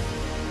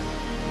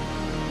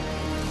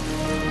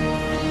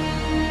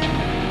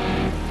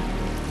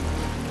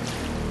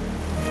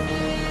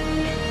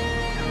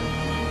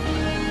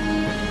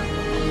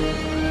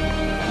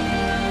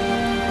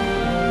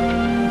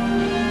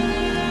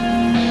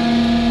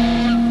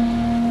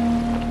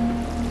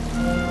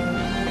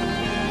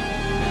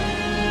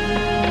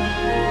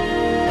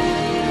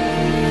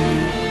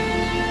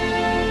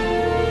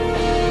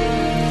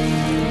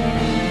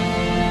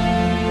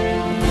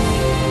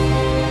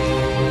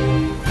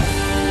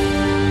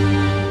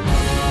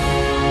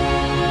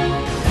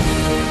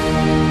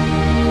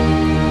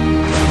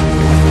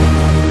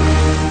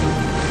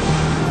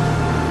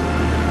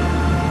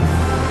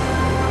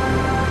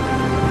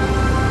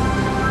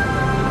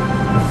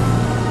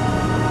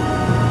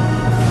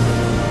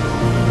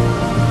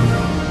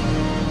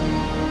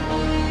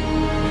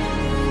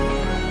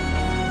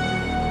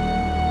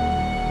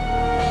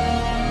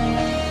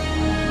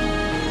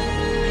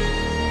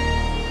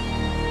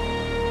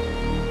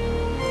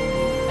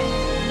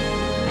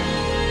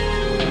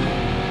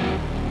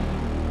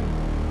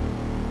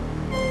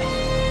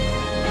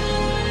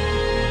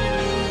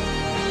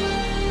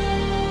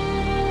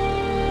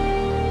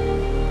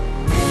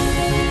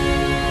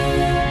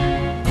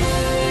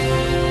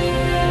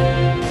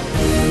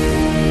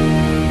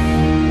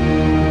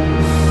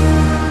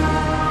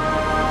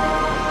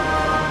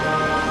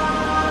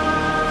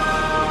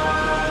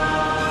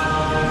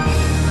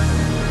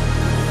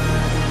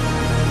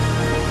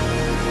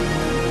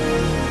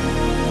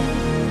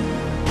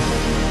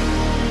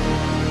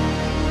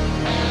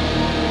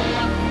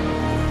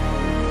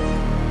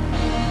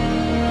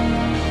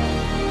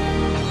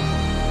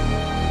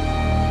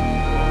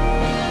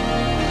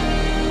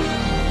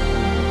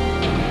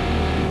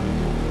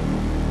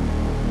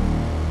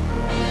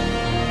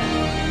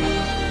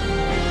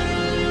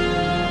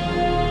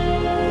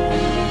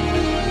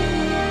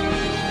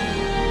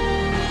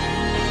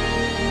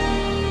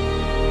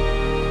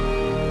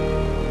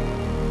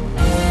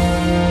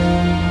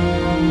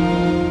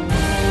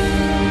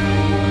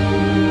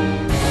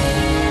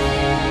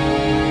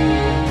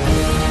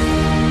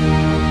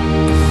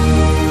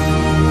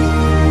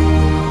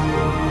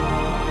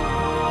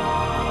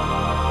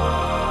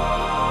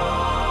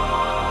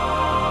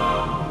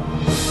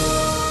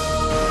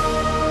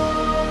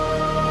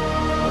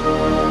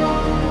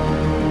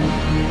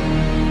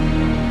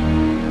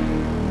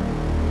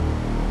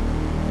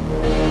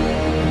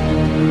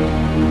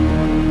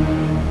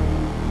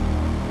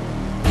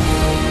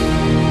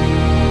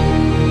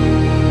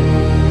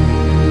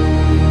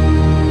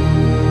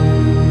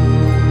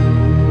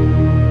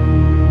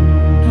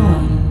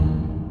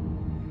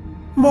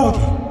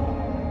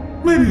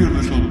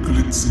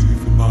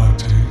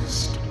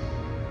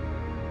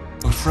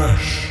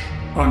 fresh,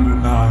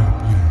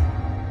 undeniably.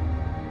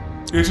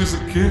 It is a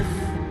gift,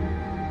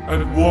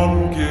 and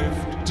one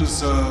gift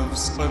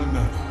deserves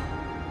another.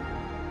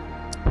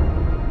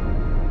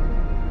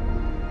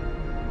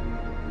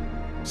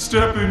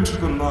 Step into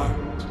the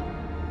light,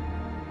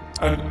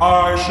 and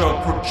I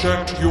shall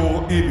project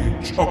your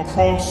image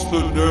across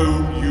the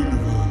known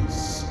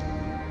universe.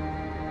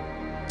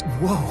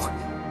 Whoa.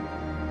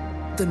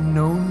 The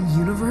known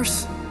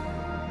universe?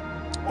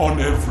 On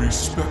every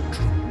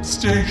spectrum,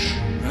 station,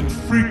 and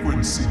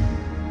frequency.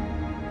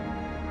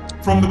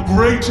 From the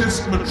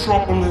greatest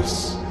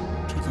metropolis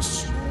to the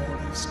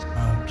smallest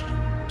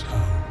mountain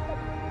town.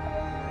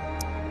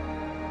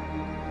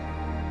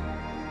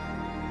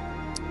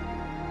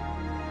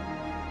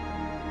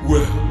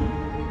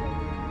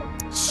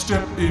 Well,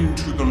 step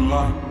into the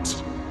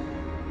light.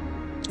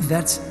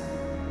 That's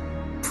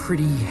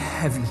pretty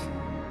heavy.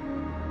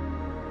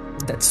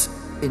 That's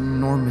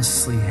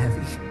enormously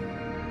heavy.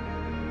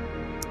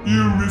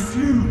 You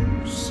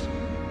refuse.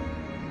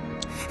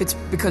 It's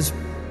because,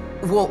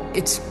 well,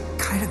 it's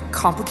kind of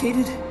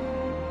complicated.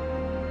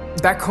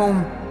 Back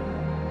home,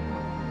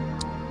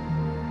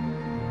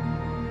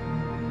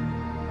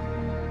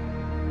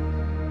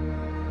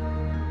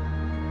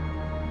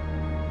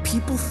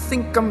 people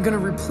think I'm gonna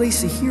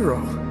replace a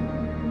hero.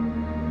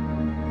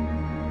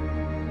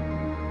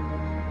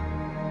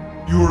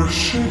 You're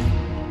ashamed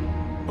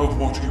of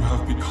what you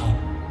have become.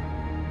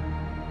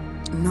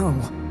 No.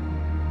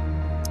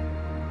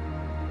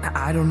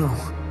 I don't know.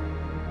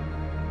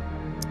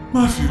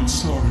 I feel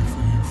sorry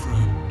for you,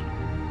 friend.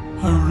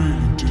 I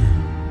really do.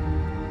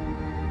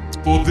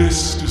 For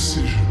this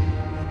decision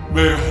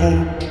may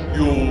haunt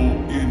your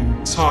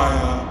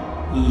entire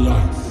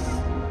life.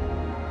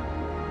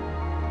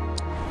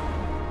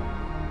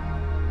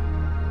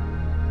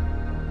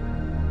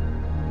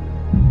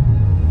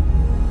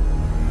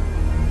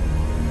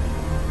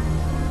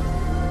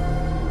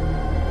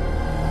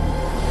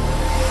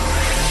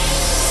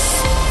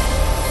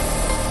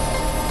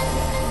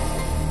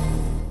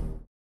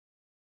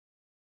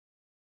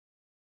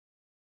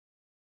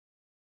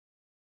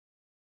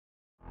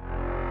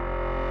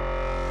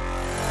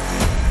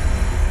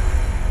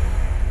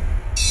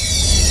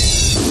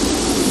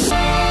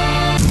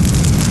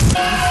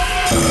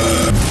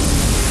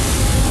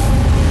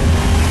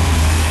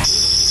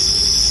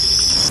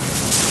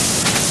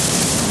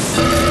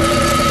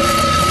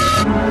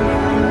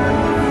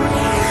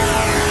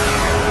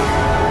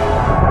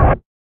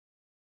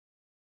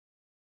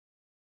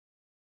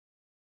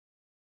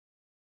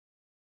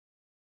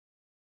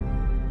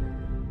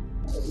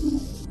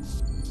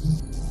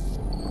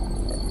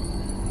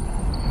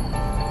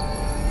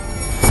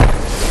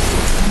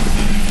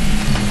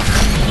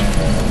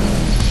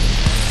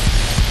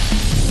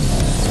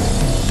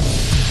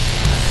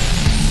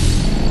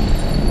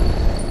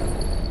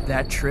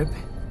 That trip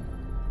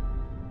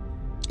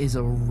is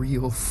a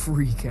real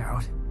freak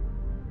out.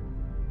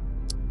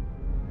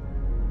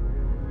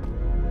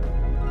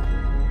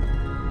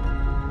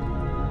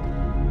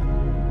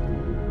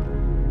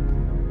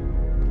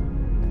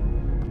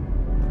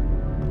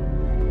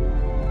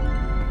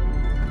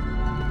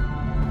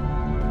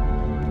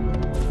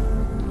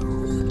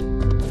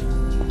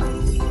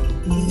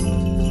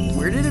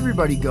 Where did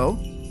everybody go?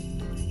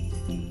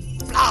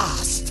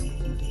 Blast!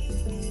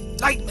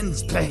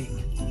 Lightning's playing.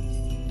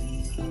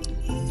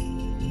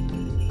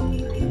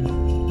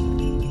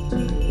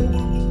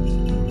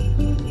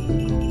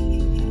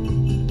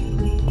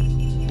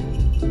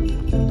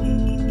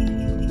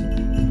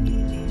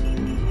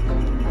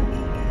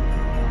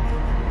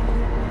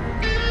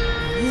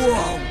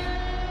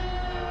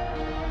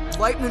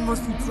 Lightman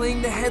must be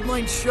playing the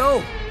headline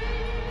show.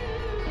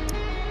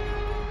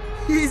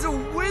 He's a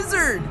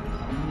wizard!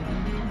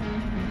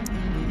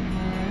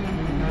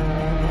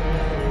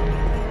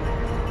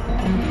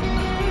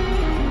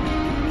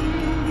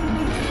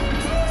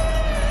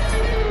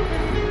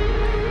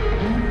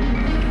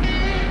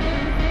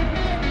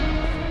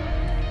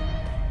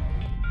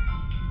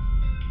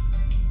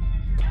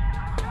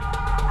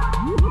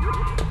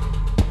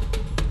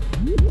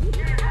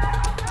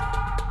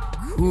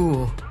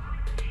 Cool.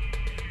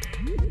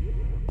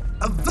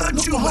 A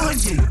virtual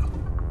behind you!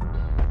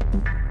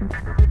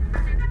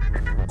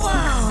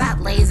 Wow! That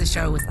laser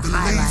show was the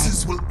highlight.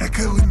 Lasers will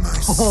echo in my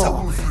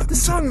soul. Oh, the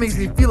song makes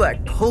me feel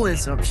like pulling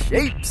some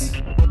shapes.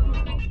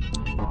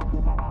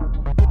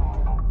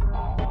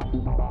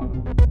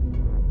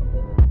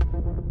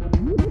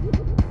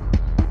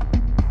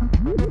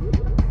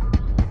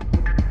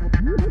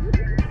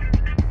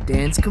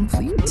 Dance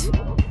complete.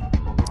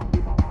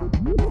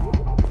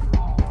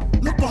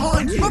 Look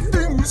behind you! That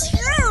thing was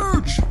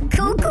huge!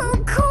 Cool,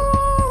 cool, cool!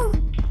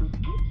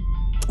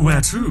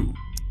 Where to?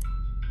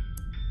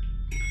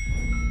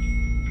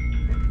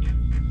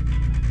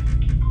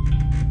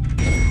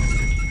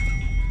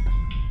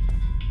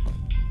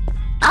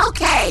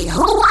 Okay,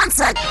 who wants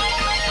a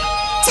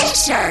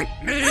t-shirt?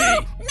 Me!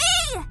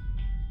 Me!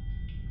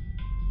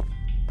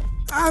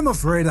 I'm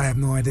afraid I have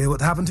no idea what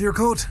happened to your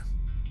coat.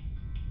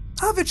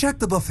 Have you checked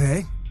the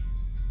buffet?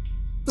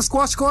 The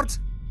squash court?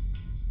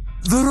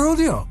 The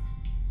rodeo.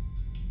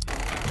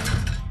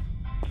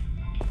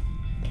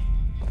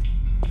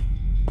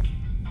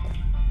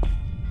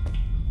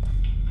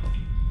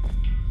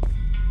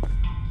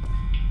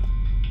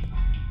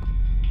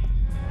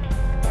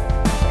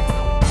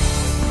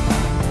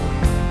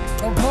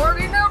 The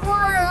party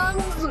never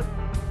ends,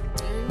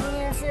 even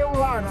if you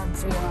want it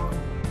to.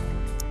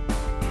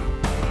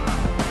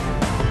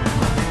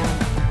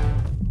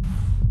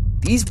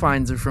 These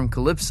pines are from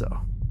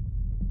Calypso.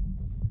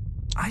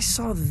 I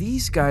saw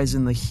these guys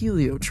in the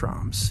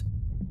Heliotromms.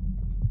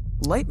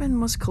 Lightman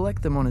must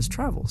collect them on his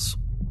travels.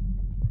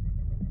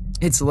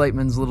 It's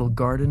Lightman's little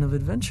garden of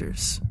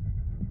adventures.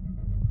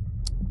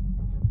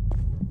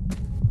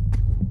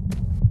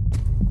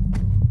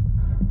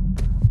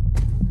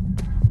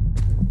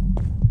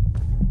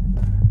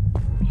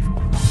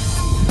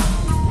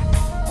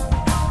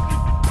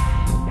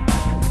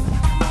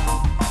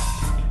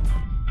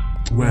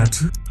 Where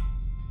to?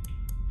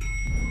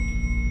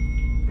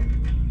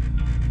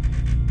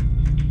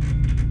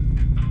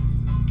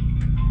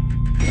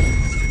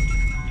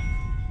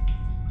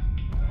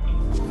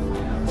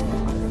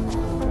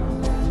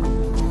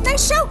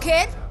 Nice show,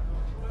 kid.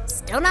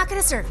 Still not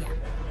gonna serve you.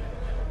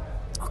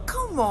 Oh,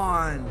 come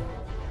on.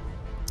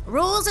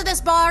 Rules of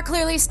this bar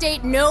clearly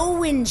state no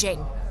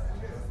whinging.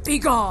 Be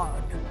gone.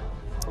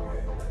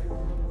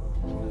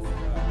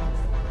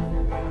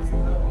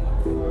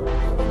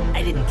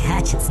 I didn't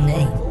catch its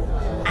name.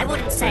 I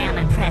wouldn't say I'm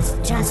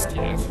impressed just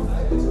yet.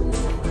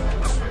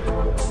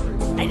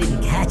 I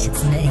didn't catch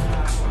its name.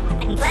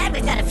 I'm glad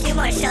we've got a few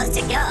more shows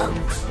to go.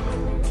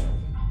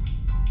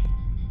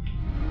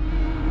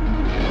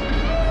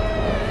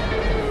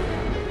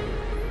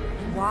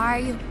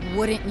 Why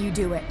wouldn't you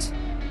do it?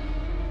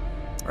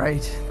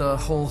 Right, the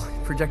whole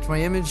project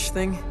my image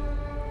thing.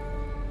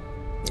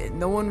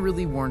 No one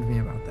really warned me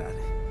about that.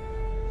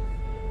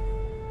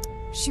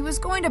 She was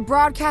going to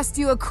broadcast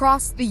you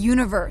across the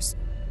universe.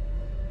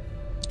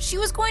 She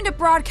was going to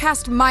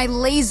broadcast my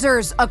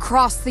lasers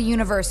across the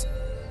universe.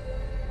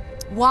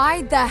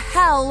 Why the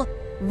hell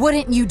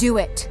wouldn't you do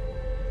it?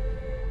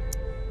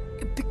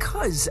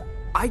 Because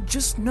I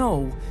just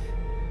know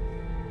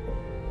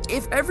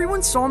if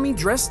everyone saw me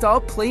dressed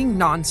up playing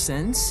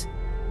nonsense.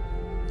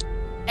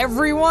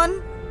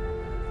 Everyone?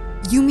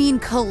 You mean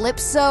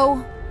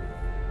Calypso?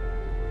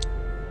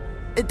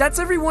 That's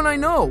everyone I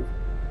know.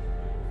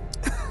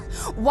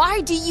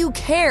 Why do you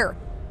care?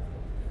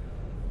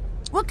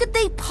 What could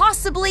they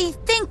possibly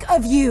think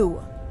of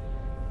you?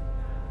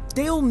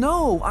 They'll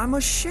know I'm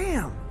a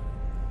sham.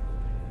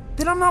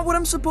 That I'm not what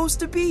I'm supposed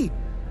to be.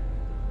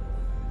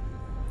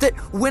 That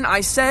when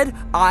I said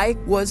I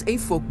was a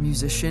folk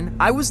musician,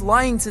 I was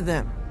lying to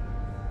them.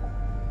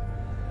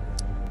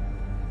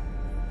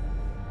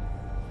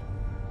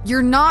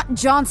 You're not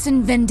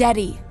Johnson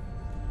Vendetti.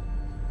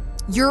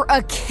 You're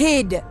a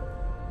kid.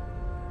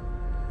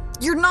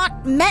 You're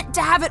not meant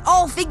to have it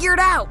all figured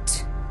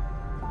out.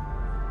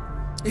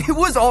 It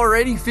was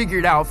already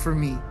figured out for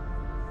me.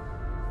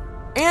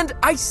 And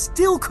I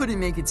still couldn't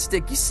make it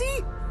stick, you see?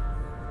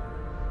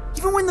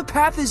 Even when the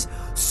path is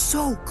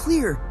so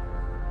clear,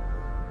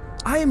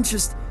 I am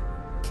just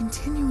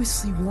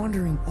continuously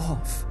wandering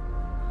off.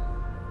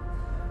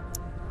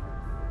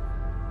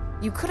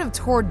 You could have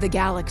toured the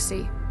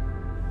galaxy.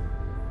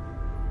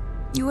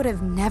 You would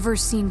have never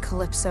seen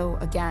Calypso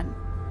again.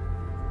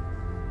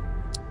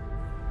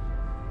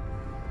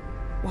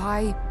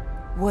 Why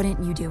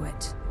wouldn't you do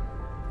it?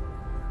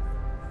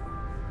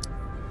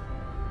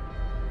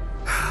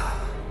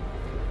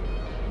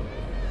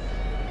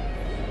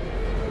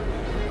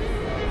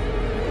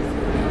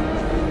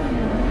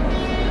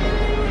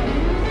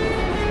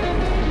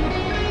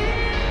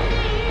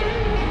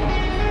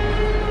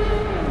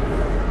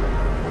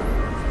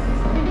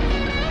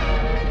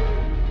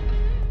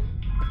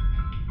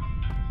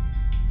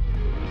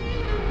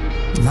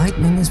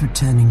 Lightning is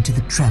returning to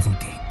the travel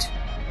gate.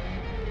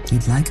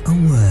 He'd like a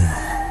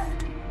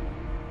word.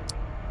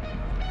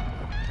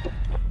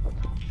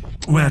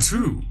 Where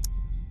to?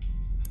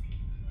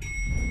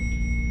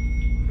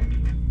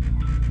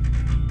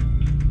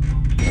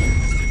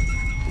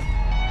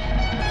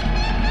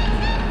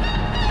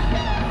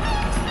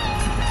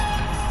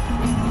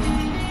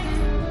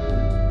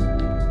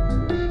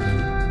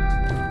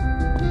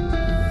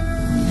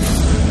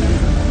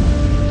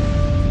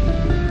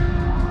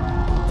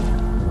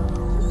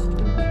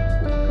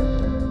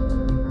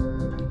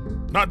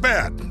 Not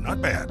bad,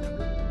 not bad.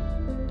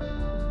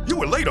 You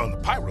were late on the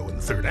pyro in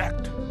the third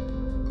act.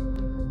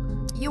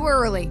 You were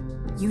early.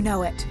 You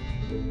know it.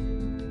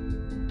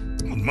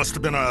 Must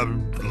have been a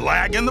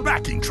lag in the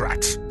backing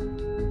tracks.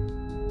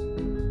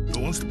 No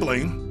one's to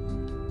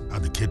blame.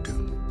 How'd the kid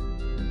do?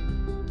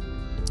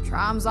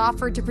 Tromms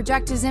offered to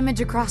project his image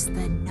across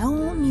the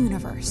known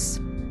universe.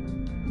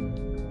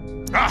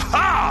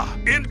 Aha!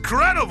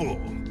 Incredible!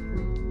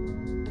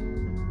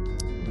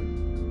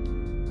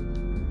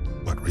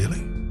 But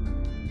really?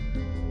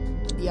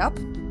 Yup.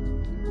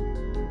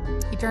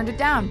 He turned it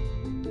down.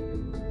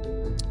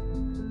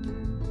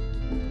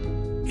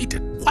 He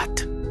did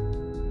what?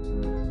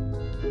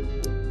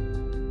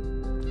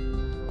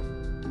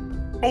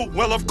 Oh,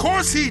 well, of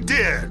course he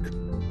did.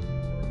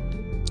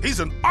 He's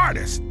an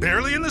artist,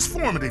 barely in his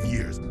formative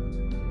years.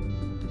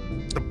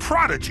 The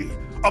prodigy,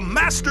 a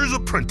master's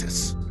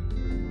apprentice.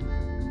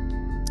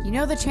 You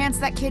know the chance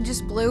that kid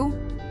just blew?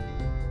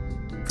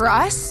 For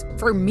us?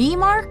 For me,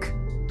 Mark?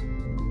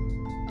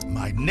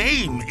 My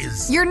name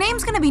is... Your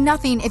name's gonna be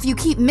nothing if you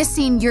keep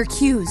missing your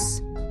cues.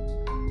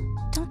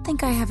 Don't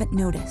think I haven't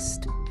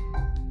noticed.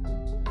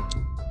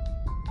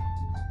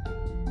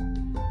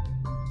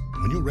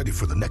 When you're ready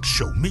for the next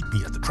show, meet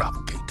me at the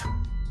travel gate.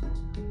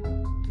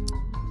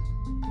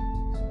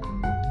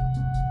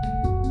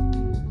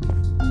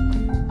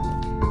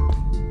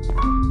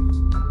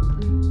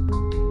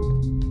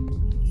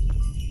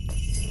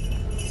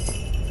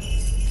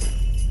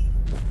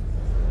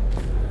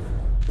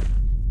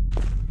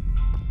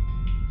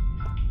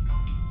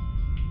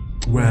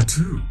 Where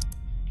to?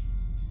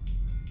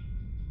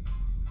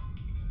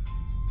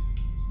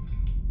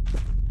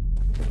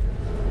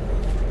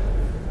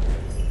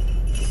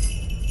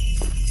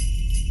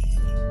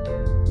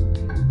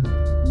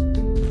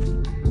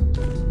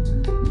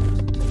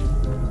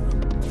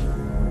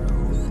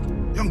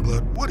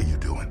 Youngblood, what are you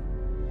doing?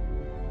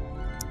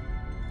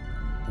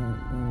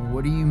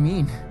 What do you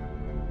mean?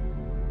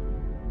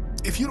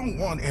 If you don't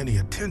want any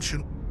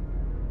attention,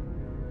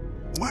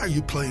 why are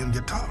you playing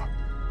guitar?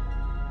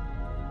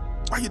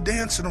 Why are you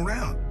dancing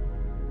around?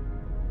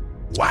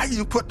 Why are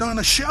you putting on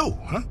a show,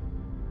 huh?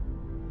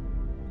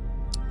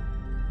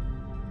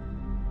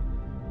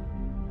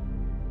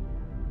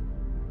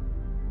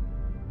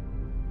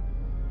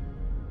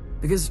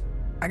 Because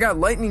I got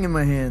lightning in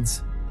my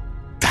hands.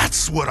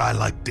 That's what I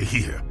like to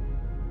hear.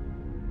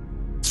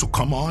 So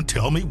come on,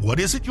 tell me, what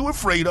is it you're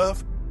afraid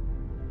of?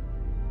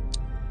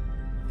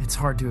 It's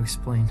hard to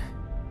explain.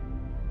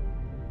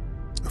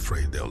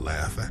 Afraid they'll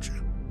laugh at you?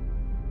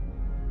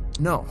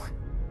 No.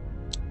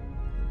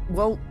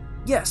 Well,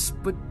 yes,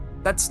 but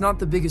that's not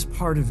the biggest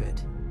part of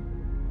it.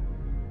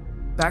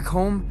 Back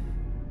home,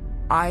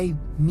 I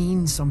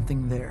mean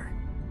something there.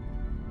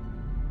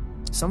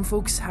 Some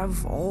folks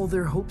have all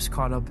their hopes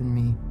caught up in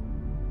me.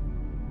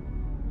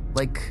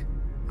 Like,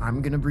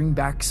 I'm gonna bring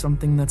back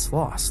something that's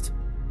lost.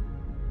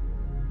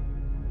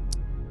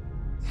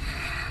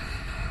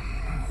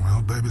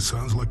 Well, baby,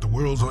 sounds like the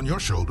world's on your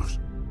shoulders.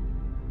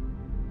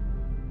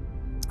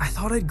 I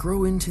thought I'd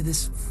grow into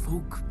this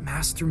folk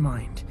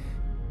mastermind.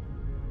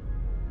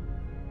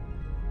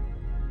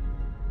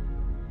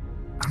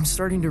 I'm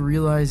starting to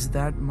realize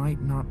that might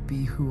not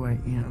be who I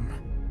am.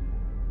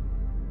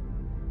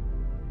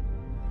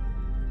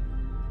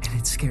 And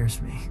it scares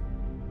me.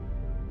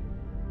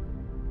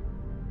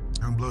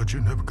 Youngblood,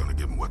 you're never gonna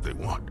give them what they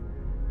want.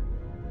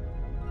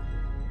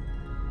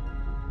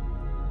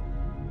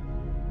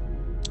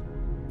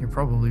 You're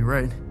probably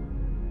right.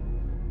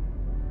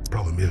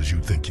 Problem is, you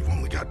think you've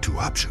only got two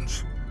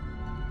options.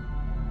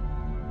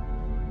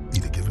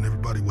 Either giving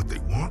everybody what they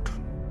want,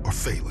 or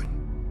failing.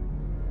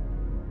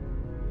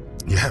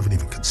 You haven't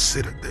even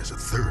considered there's a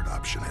third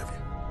option, have you?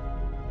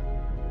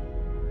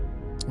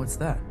 What's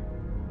that?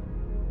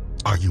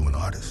 Are you an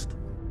artist?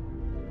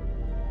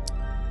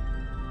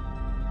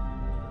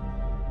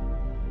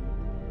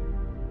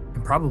 I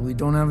probably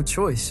don't have a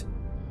choice.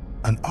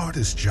 An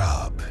artist's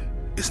job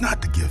is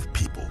not to give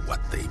people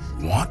what they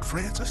want,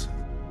 Francis.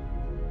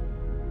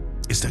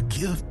 It's to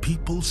give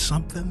people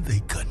something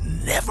they could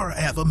never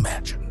have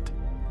imagined.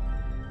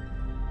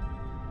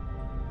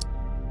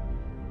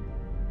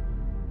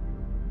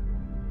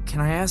 Can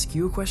I ask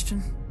you a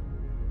question?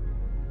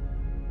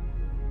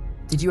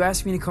 Did you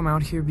ask me to come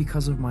out here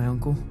because of my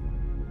uncle?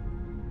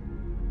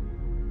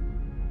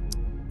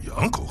 Your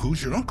uncle?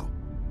 Who's your uncle?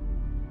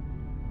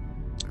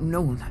 No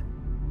one.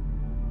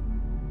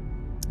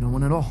 No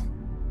one at all.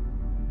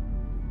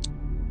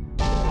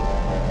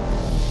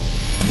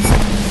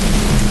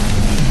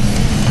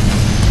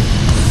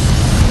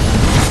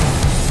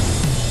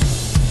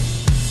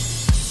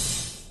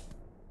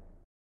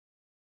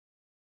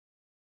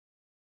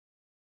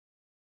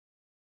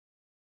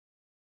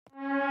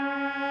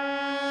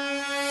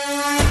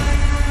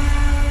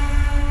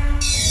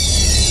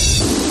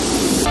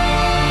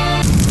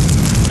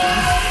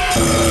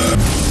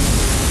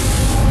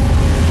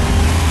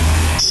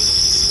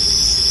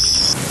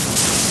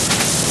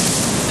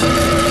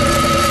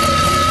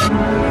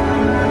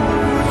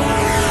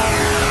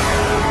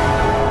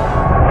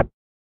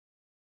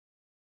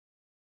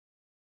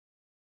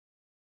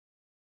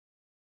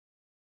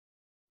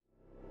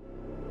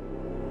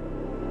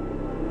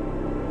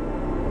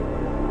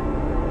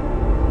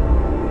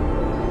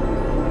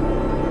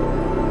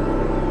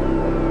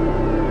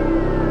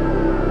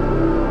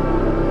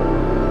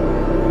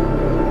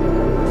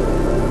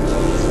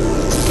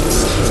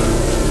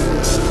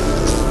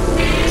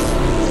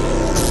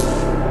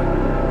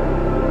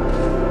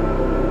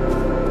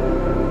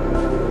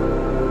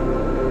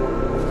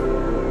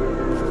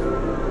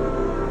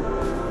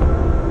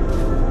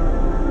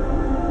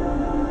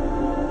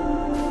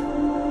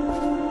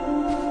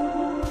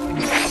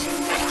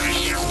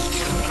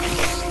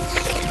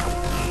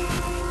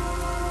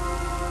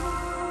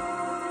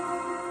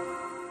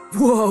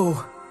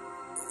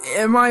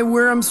 Am I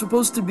where I'm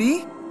supposed to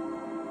be?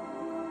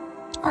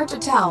 Hard to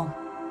tell.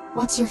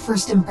 What's your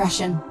first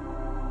impression?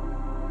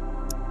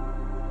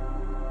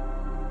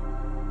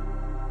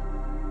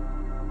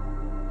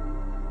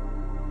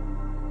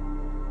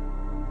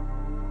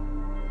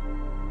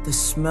 The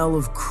smell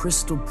of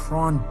crystal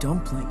prawn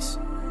dumplings.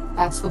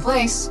 That's the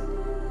place.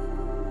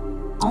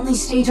 Only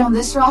stage on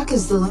this rock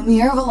is the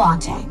Lumière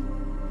Violente.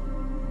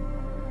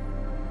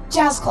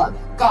 Jazz club,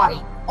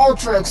 gaudy,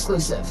 ultra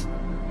exclusive.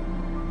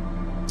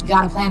 You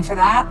got a plan for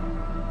that?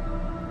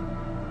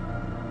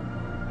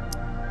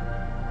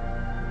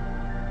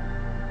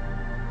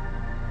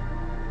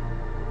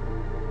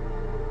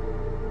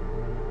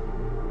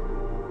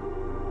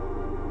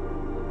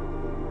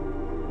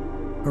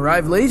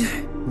 Arrive late,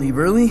 leave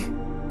early,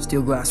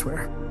 steal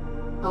glassware.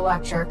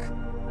 Electric.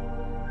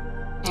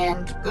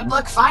 And good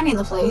luck finding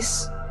the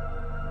place.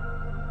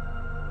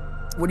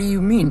 What do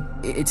you mean?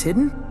 It's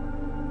hidden?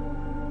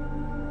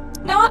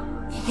 Not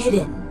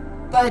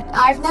hidden, but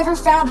I've never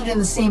found it in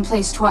the same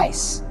place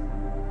twice.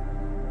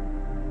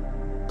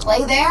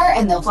 Play there,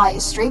 and they'll fly you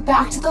straight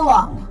back to the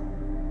lung.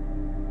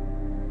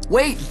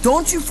 Wait,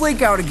 don't you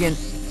flake out again.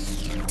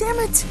 Damn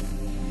it!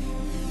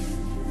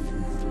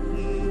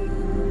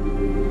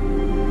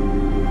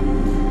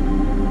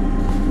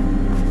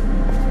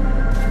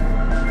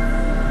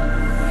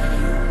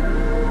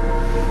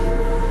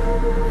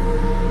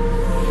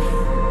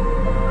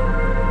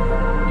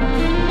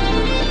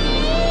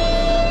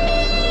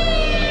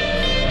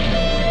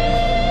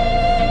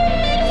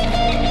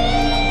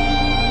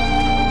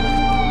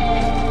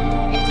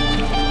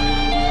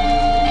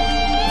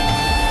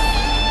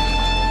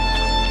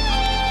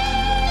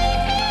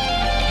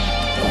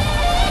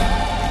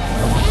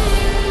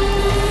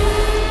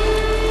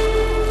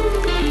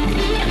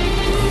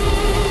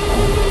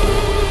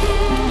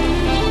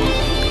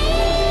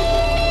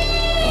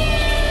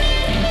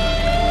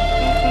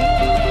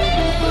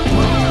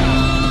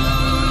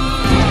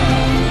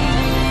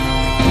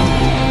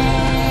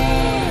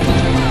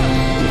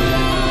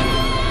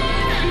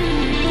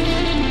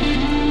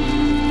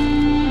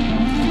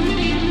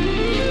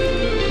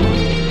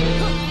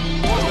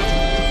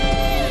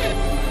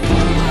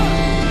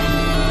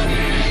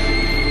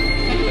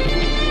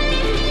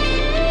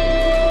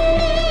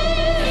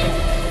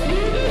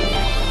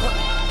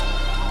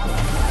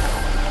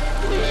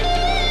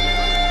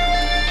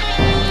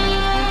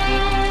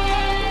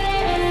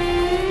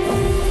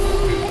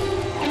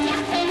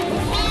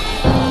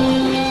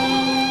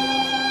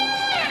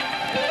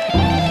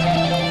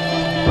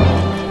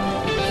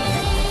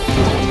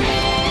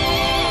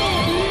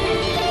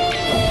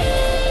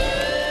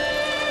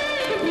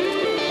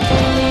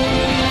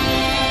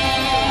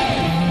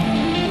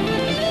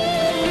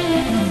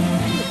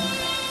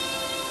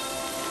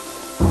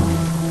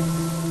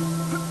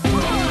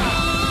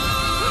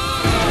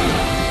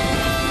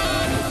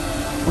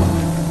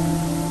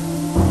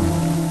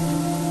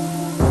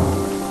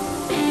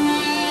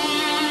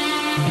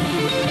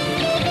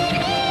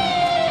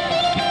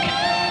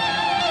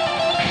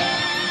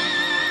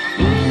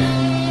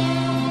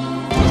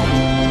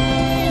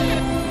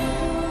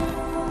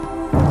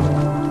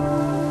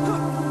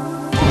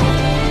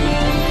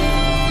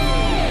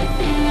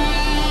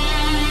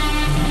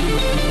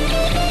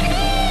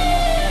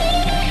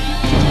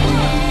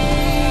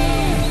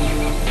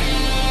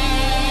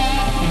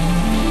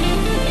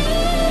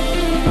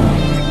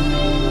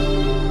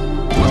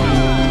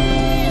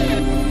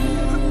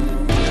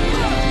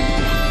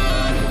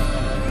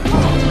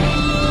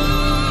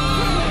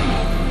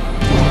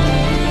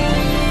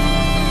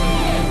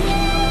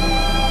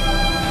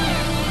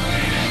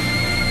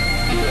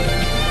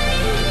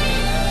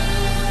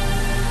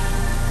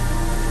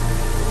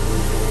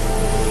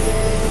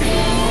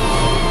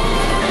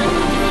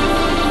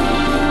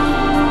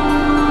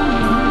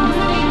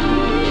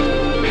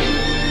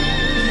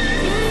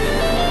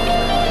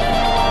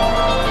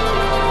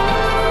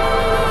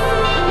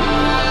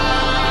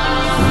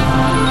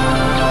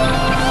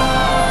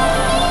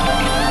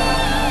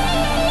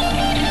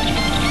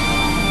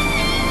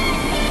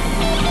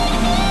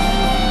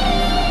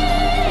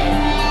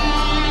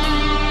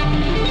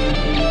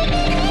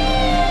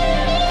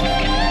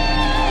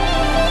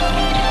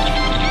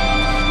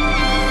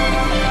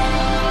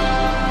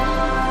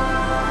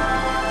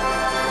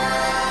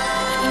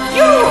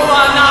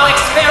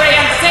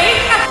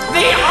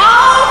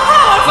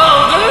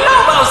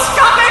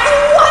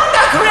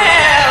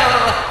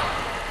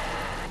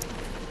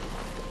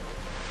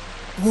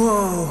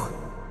 Whoa.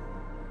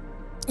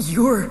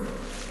 You're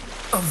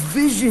a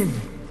vision.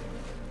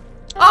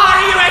 Are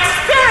you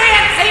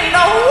experiencing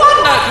the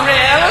Wonder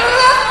Grill?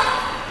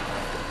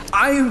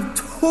 I am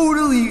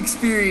totally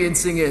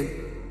experiencing it.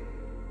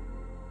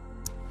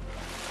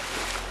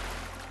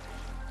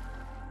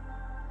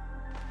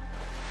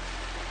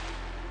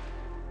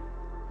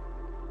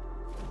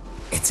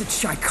 It's a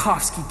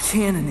Tchaikovsky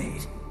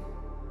cannonade.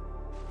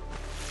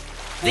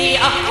 The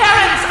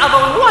appearance of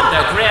a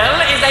Wonder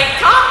Grill is a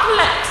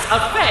complex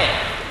affair.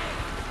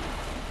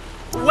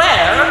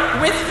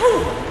 Where, with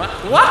whom,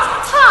 what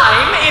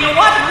time, in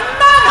what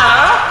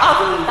manner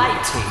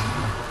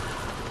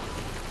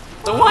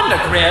The Wonder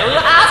Grill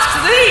asks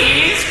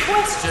these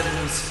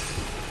questions.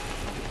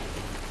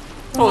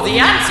 For the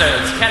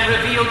answers can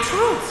reveal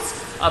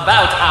truths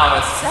about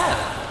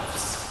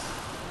ourselves.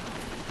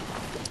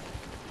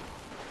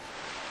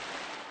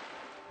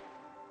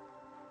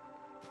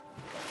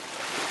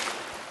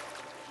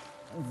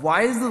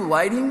 Why is the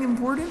lighting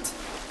important?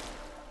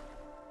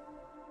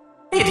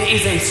 It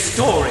is a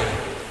story.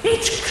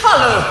 Each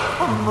color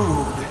a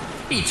mood.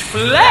 Each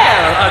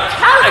flare a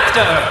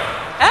character.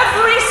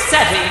 Every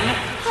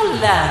setting a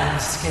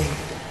landscape.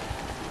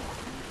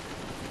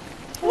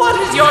 What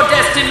is your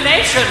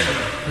destination,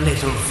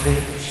 little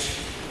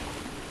fish?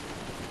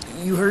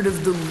 You heard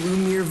of the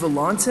Lumière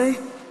Violente?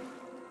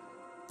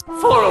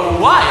 For a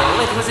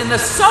while, it was in the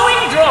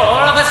sewing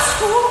drawer of a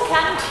school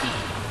canteen.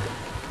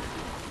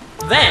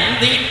 Then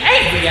the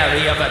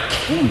aviary of a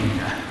king.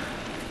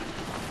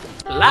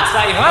 Last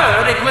I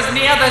heard, it was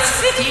near the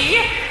city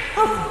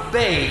of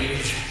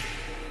Beige.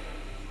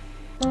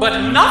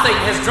 But nothing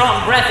has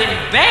drawn breath in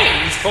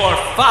Beige for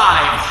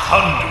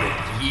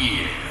 500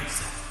 years.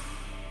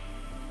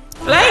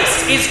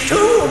 Place is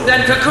tombed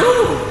and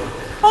cocooned.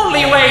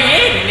 Only way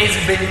in is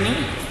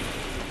beneath.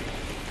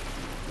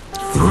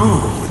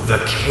 Through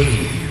the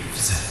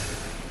caves.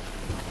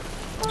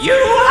 You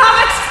have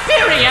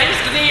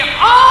experienced the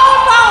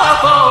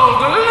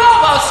all-powerful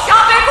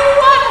globoscopic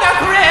Wonder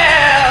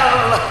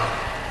Grill!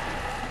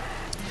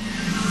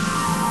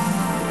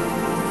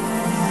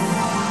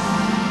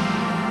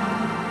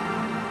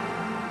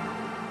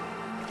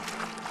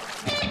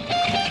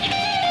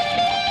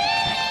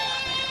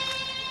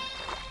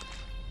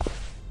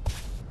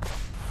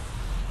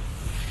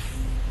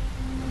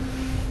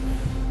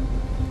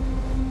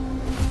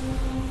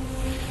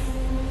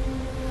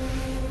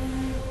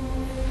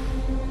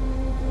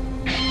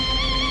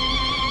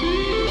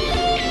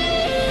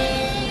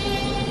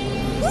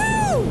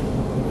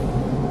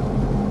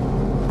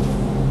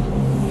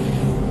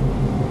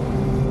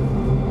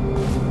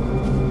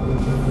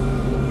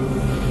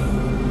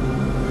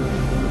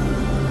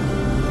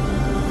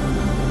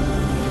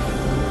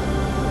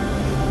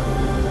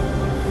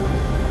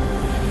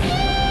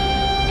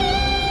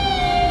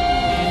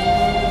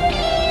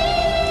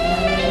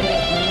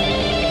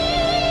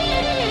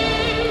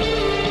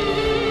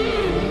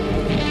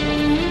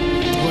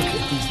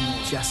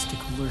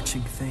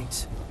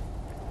 Things.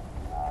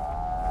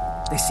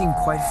 They seem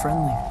quite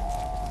friendly.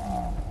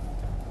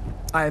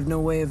 I have no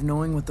way of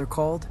knowing what they're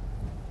called,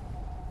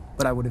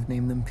 but I would have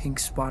named them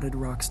pink-spotted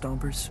rock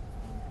stompers.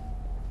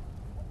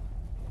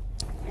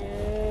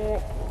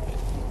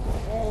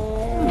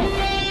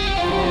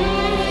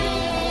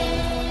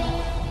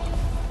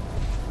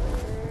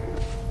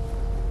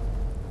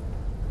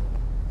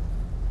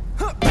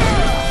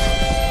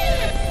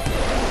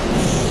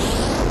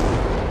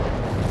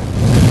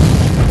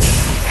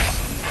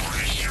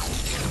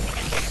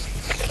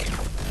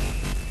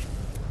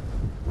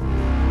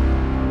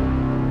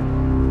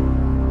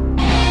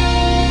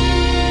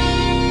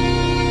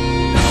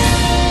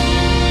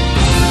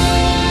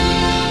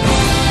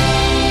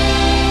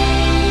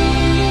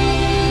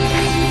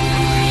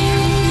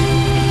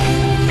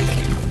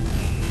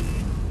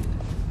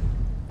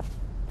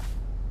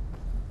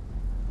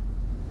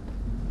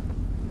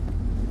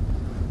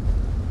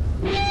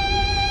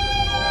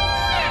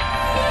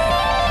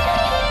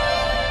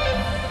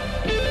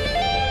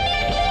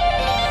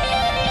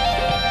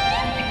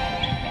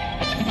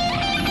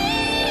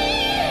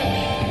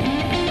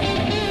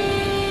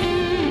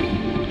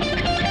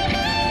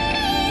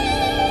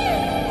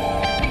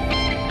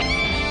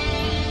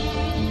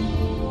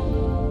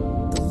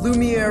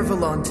 Lumière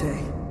Violente.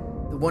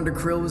 The Wonder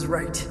Grill was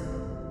right.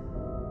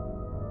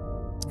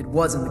 It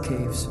was in the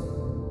caves.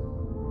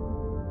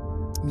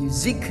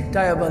 Musique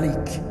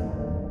diabolique.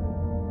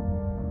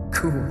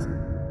 Cool.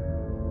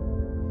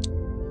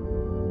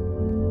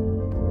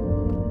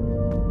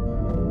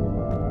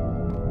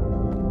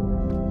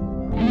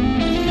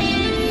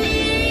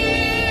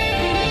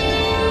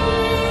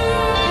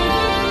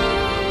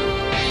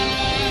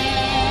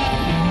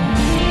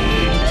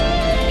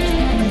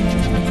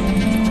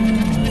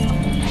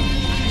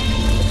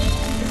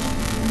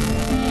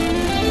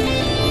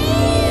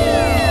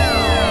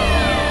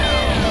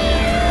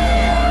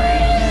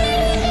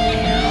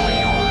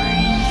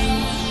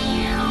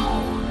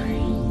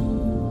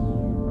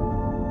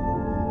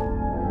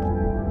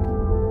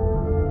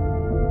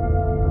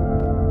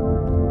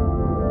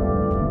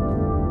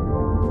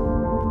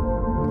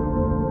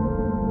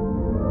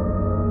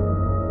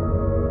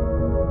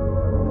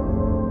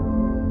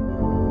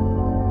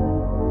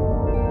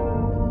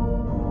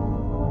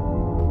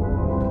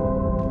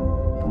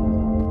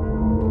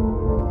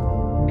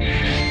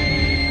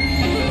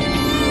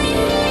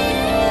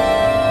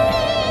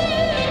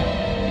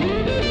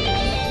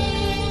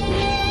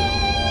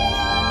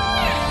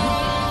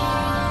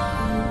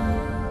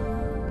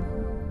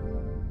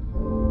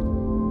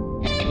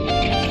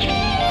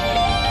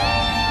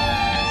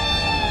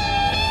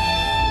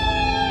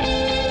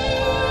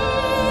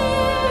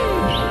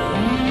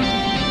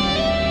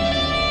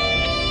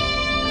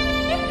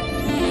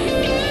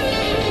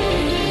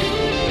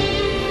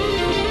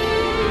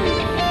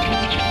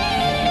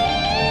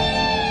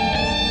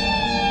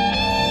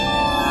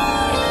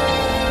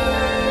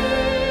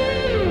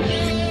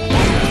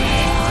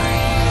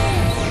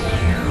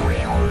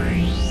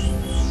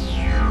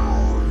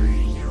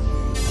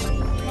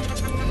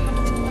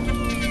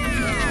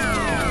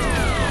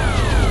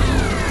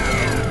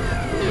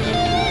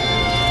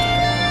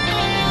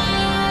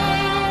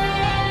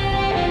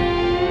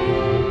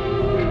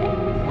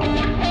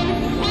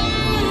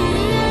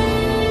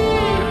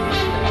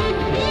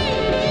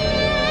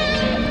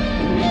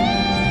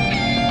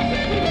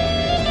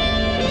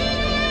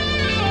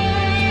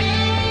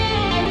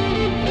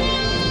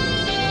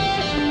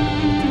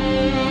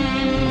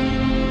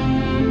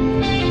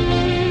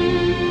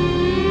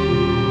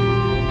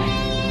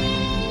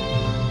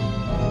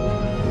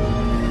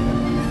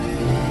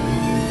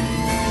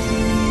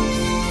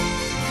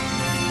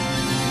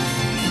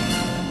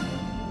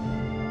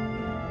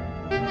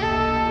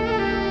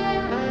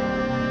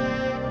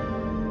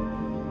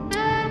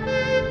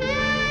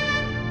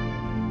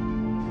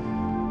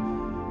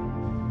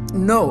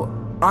 No,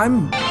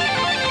 I'm...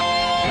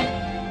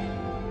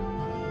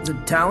 the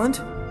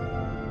talent?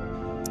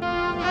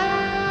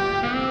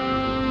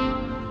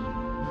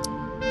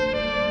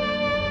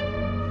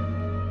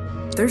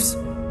 There's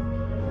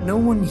no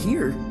one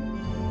here.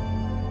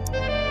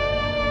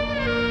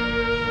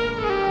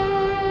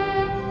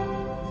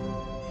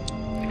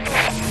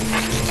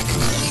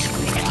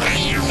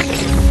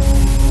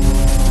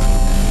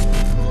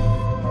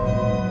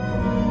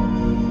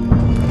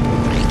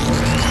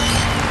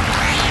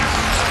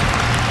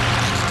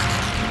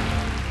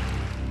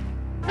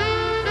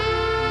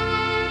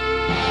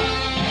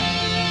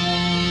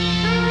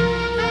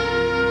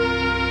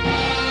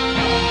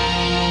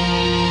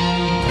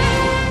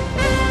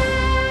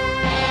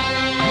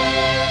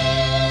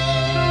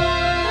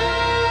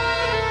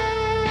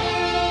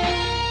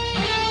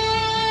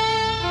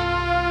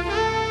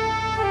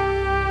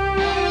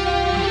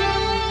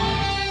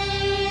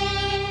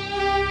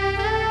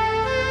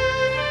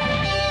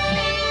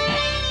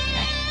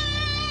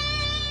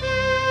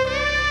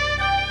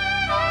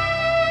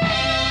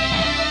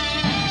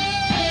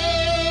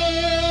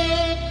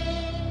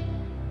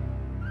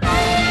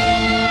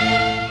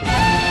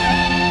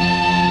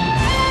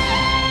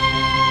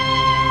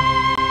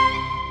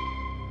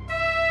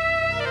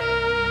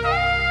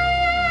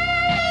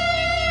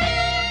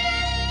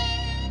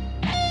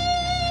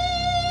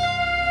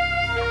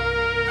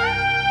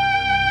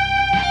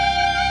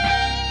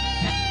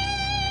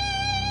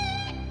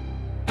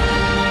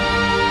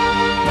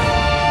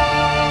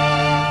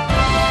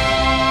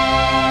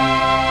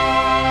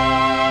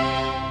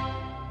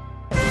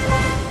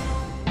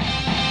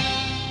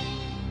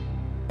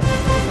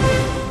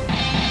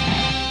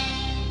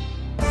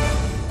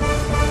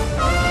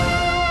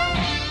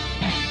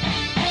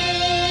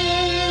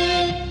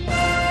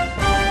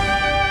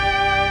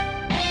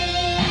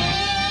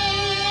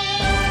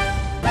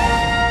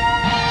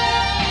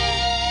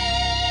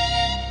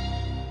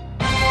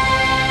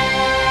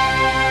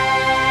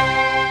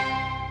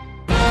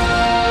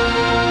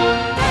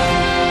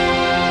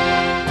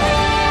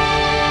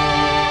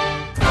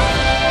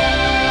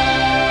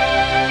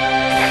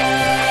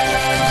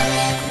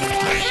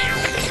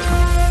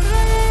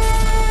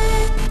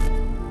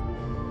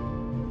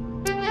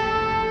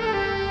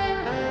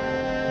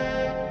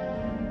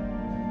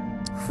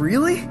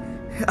 Really?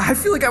 I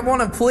feel like I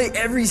want to play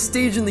every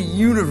stage in the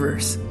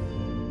universe.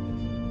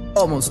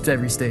 Almost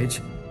every stage.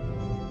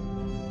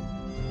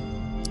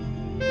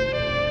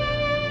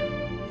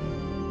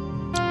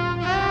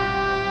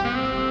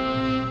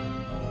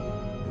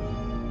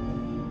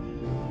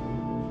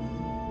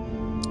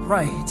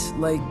 Right,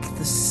 like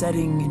the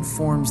setting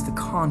informs the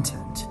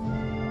content.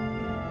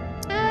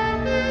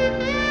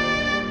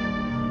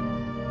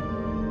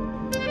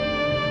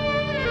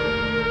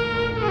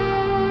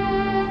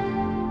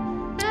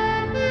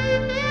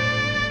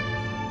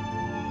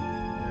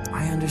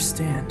 I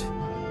understand.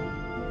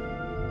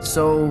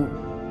 So,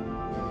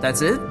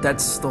 that's it?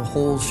 That's the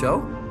whole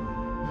show?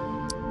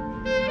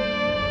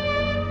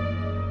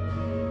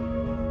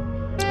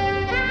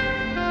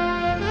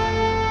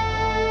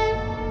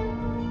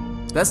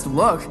 Best of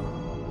luck.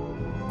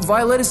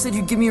 Violetta said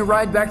you'd give me a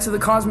ride back to the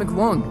Cosmic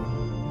Lung.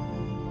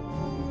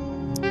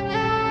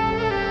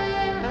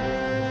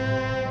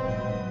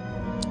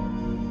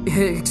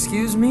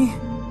 Excuse me?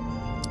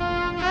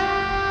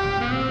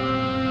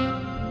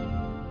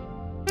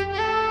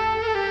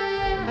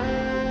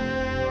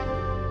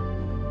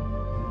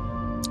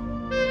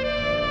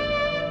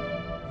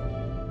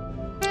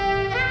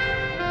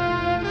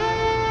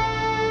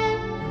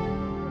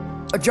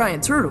 A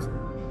giant turtle?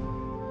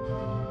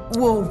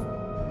 Well,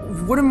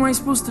 what am I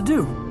supposed to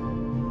do?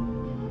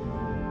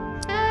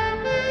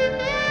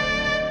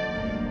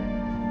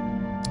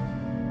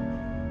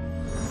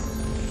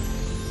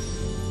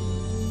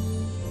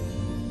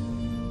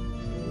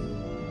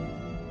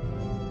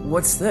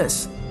 What's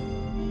this?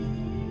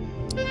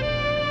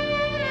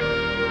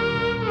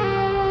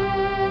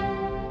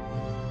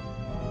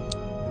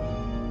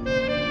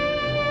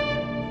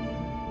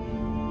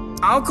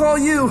 I'll call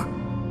you.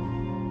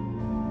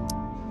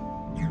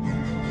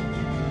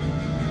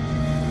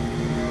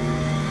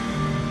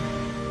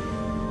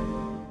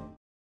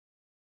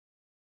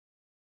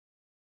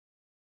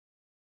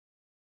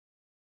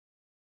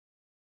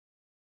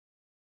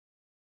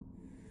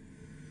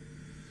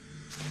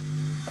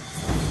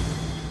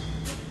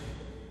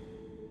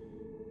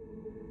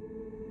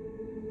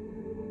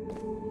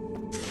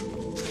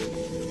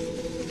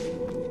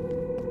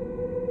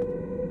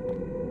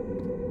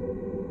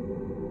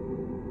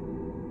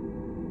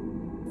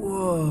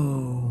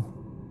 Whoa.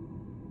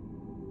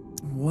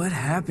 What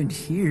happened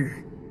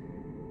here?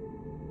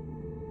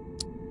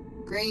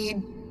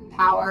 Greed,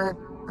 power,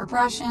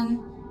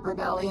 repression,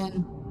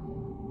 rebellion.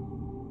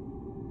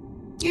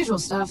 Usual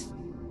stuff.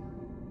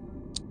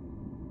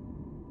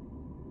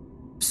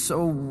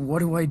 So, what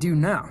do I do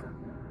now?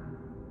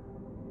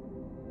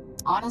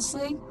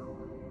 Honestly,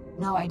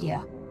 no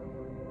idea.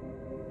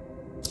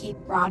 Keep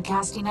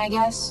broadcasting, I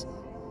guess.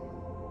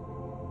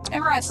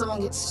 Never had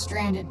someone get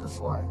stranded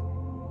before.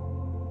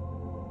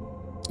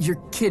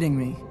 You're kidding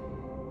me.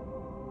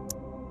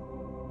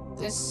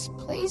 This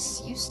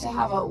place used to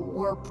have a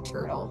warp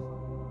turtle.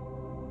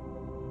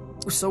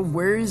 So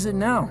where is it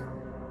now?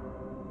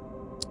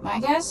 My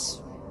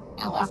guess?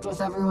 It left with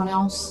everyone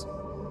else.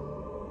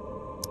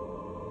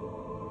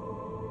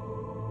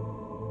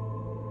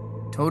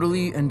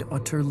 Totally and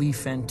utterly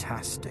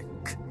fantastic.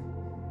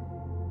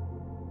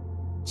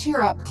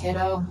 Cheer up,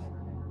 kiddo.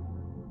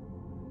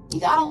 You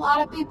got a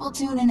lot of people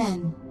tuning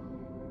in.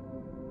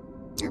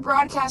 Your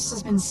broadcast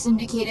has been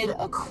syndicated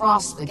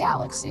across the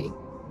galaxy.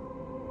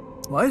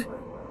 What?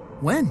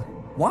 When?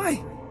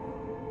 Why?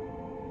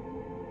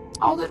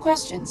 All good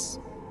questions.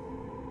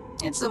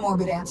 It's a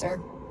morbid answer.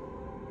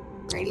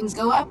 Ratings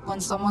go up when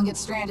someone gets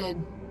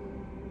stranded.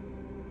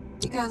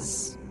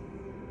 Because,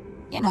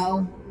 you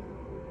know.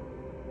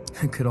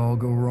 It could all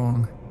go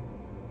wrong.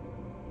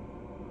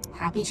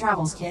 Happy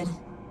travels, kid.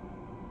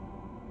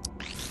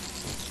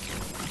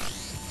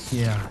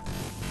 Yeah.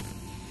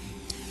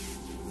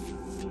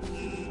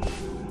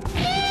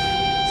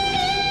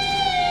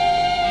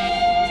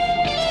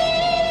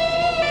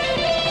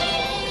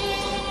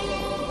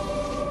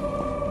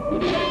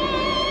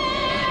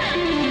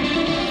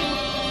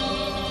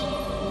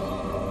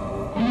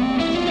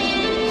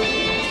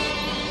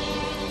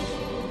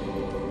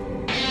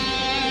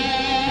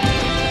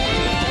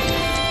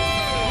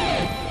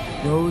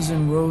 Rows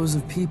and rows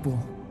of people,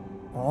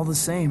 all the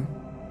same.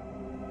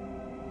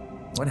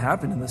 What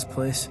happened in this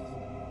place?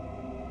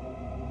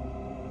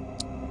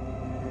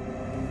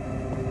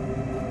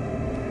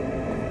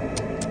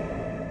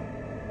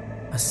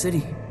 A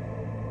city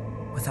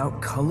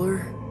without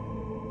color?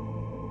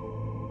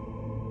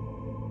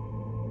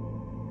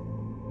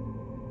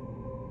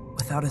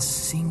 Without a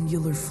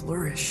singular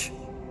flourish.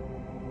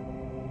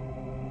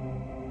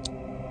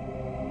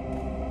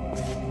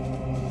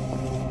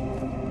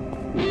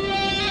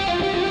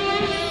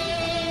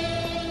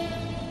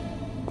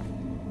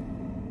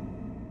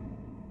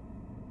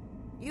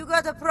 You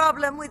got a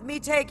problem with me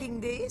taking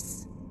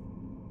this?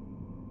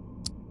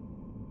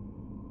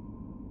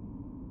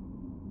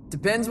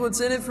 Depends what's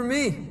in it for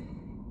me.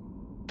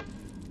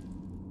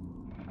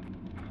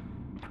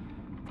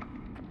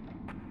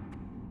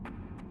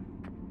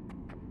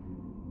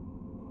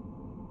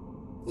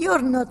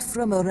 You're not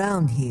from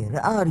around here,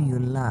 are you,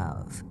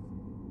 love?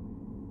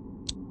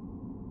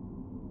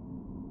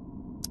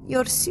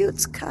 Your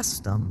suit's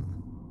custom.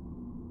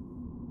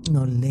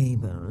 No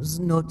labels,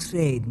 no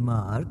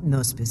trademark,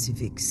 no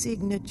specific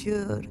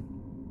signature.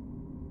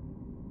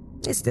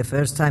 It's the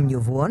first time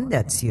you've worn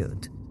that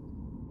suit.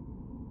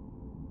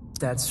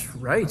 That's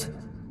right.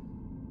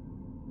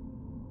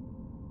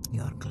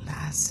 Your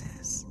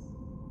glasses.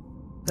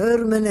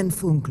 Herman and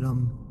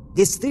Funklum,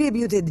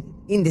 distributed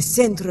in the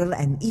central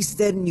and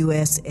eastern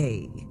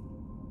USA.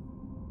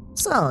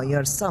 So,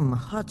 you're some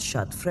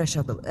hotshot fresh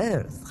out of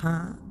Earth,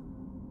 huh?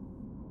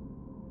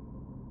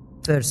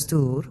 First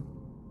tour?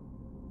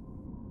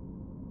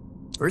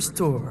 First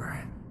tour.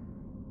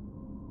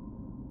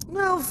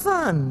 No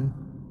fun.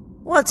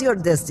 What's your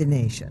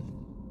destination?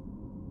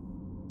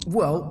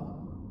 Well,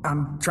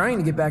 I'm trying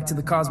to get back to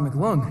the Cosmic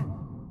Lung.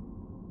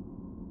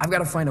 I've got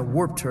to find a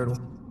warp turtle.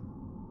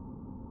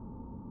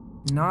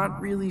 Not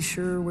really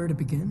sure where to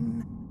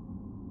begin.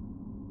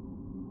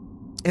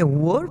 A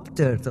warp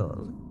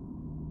turtle?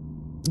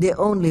 The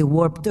only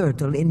warp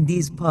turtle in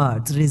these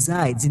parts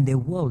resides in the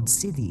walled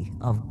city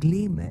of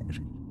Glimmer.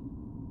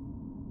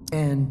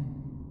 And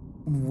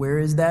where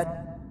is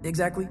that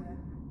exactly?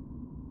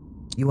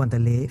 You want a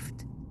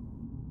lift?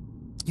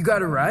 You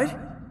got a ride?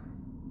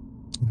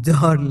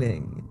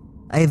 Darling,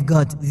 I've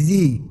got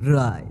the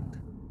ride.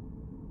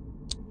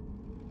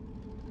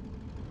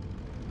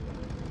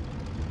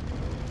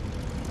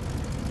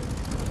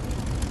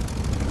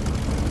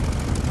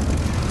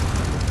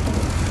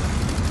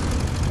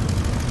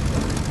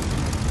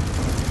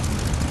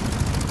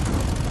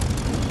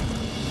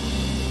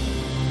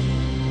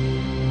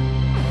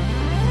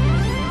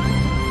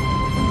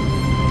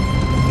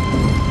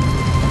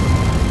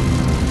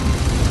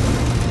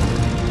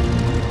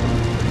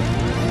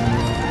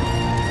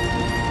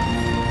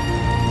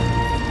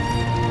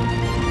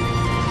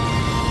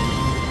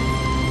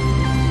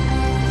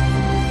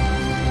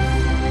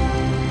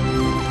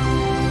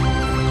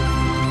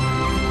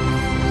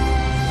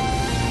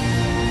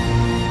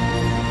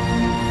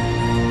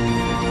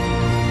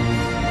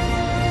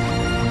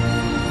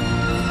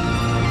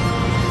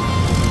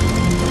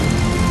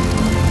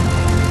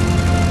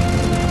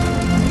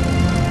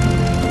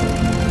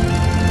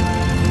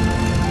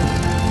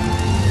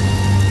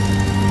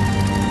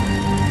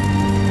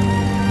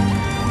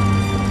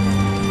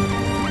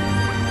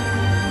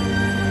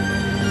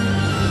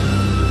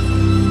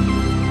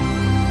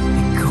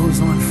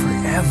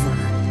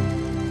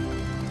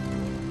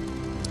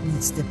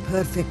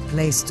 Perfect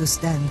place to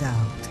stand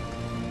out.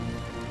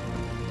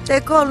 They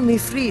call me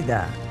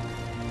Frida.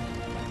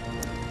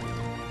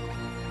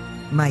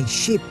 My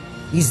ship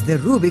is the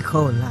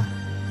Rubicola.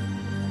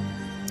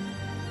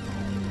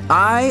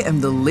 I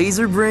am the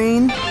laser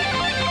brain.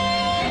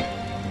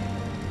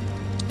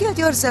 Get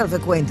yourself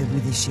acquainted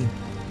with the ship.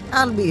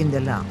 I'll be in the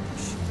lounge.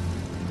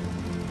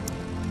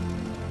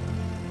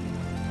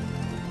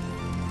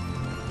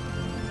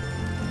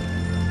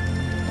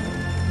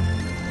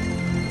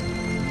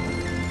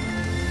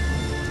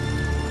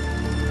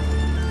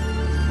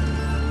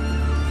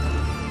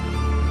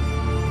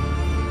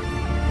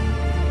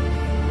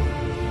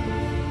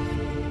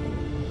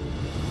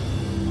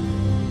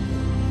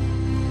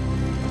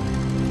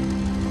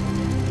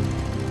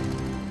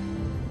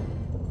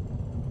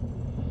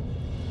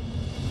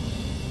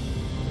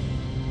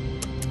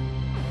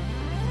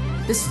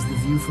 This is the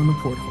view from the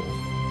porthole.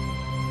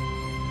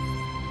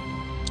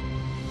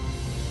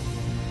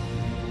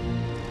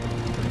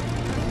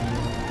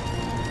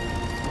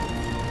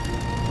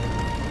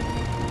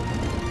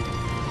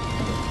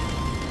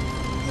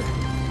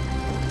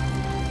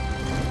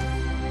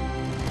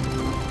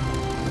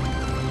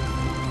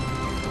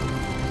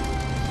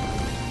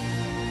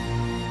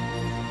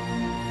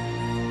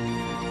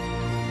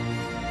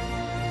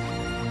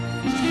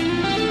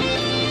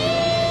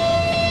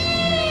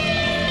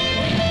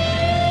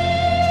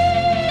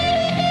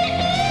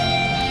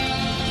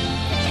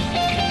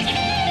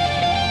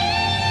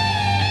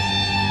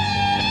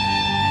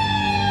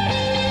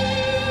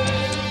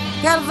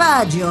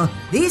 Caravaggio,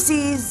 this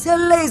is a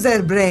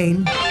laser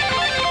brain.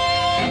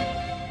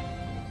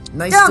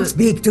 Nice Don't to...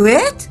 speak to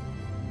it!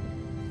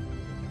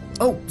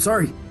 Oh,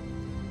 sorry.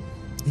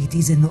 It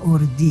is an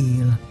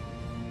ordeal.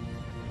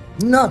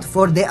 Not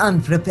for the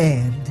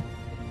unprepared.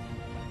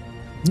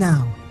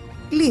 Now,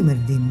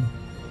 Glimmerdimm.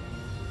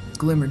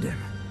 Glimmerdimm.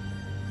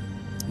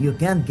 You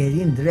can't get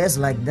in dressed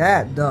like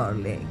that,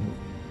 darling.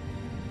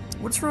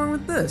 What's wrong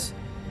with this?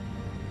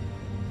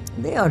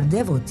 They are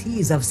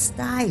devotees of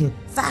style,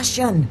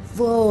 fashion,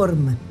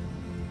 form.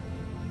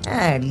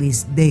 At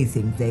least they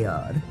think they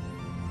are.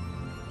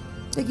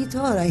 The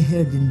guitar I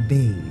heard in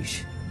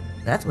beige,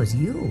 that was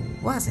you,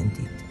 wasn't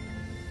it?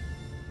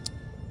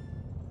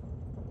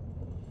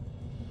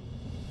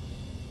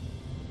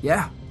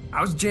 Yeah,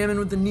 I was jamming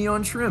with the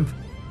neon shrimp.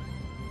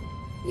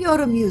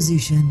 You're a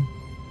musician,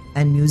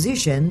 and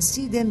musicians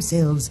see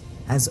themselves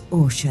as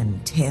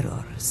ocean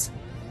terrors.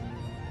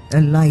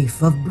 A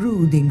life of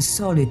brooding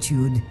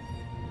solitude,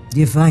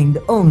 defined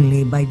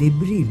only by the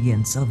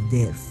brilliance of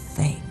their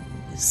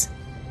fangs.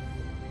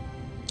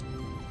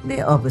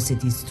 The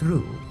opposite is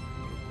true.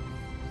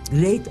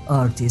 Great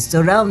artists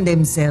surround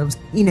themselves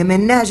in a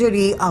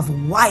menagerie of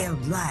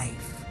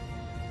wildlife.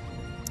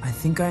 I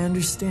think I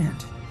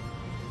understand.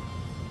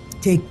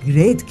 Take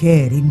great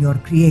care in your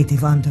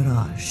creative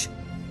entourage.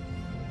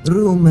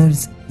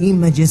 Rumors,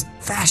 images,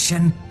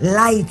 fashion,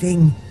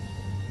 lighting.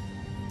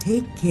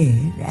 Take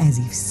care as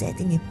if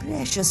setting a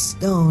precious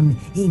stone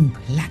in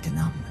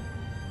platinum.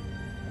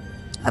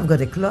 I've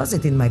got a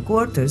closet in my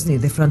quarters near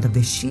the front of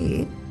the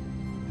ship.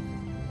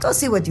 Go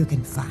see what you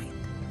can find.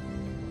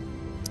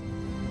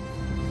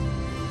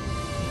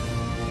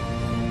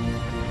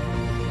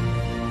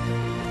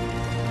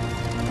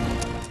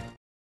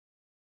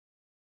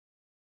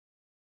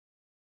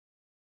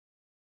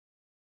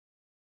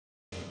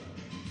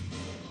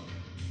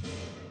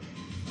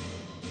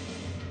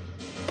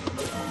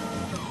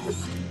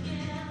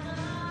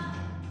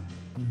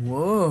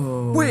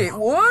 Whoa. Wait,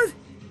 what?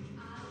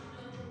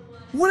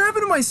 What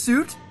happened to my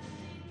suit?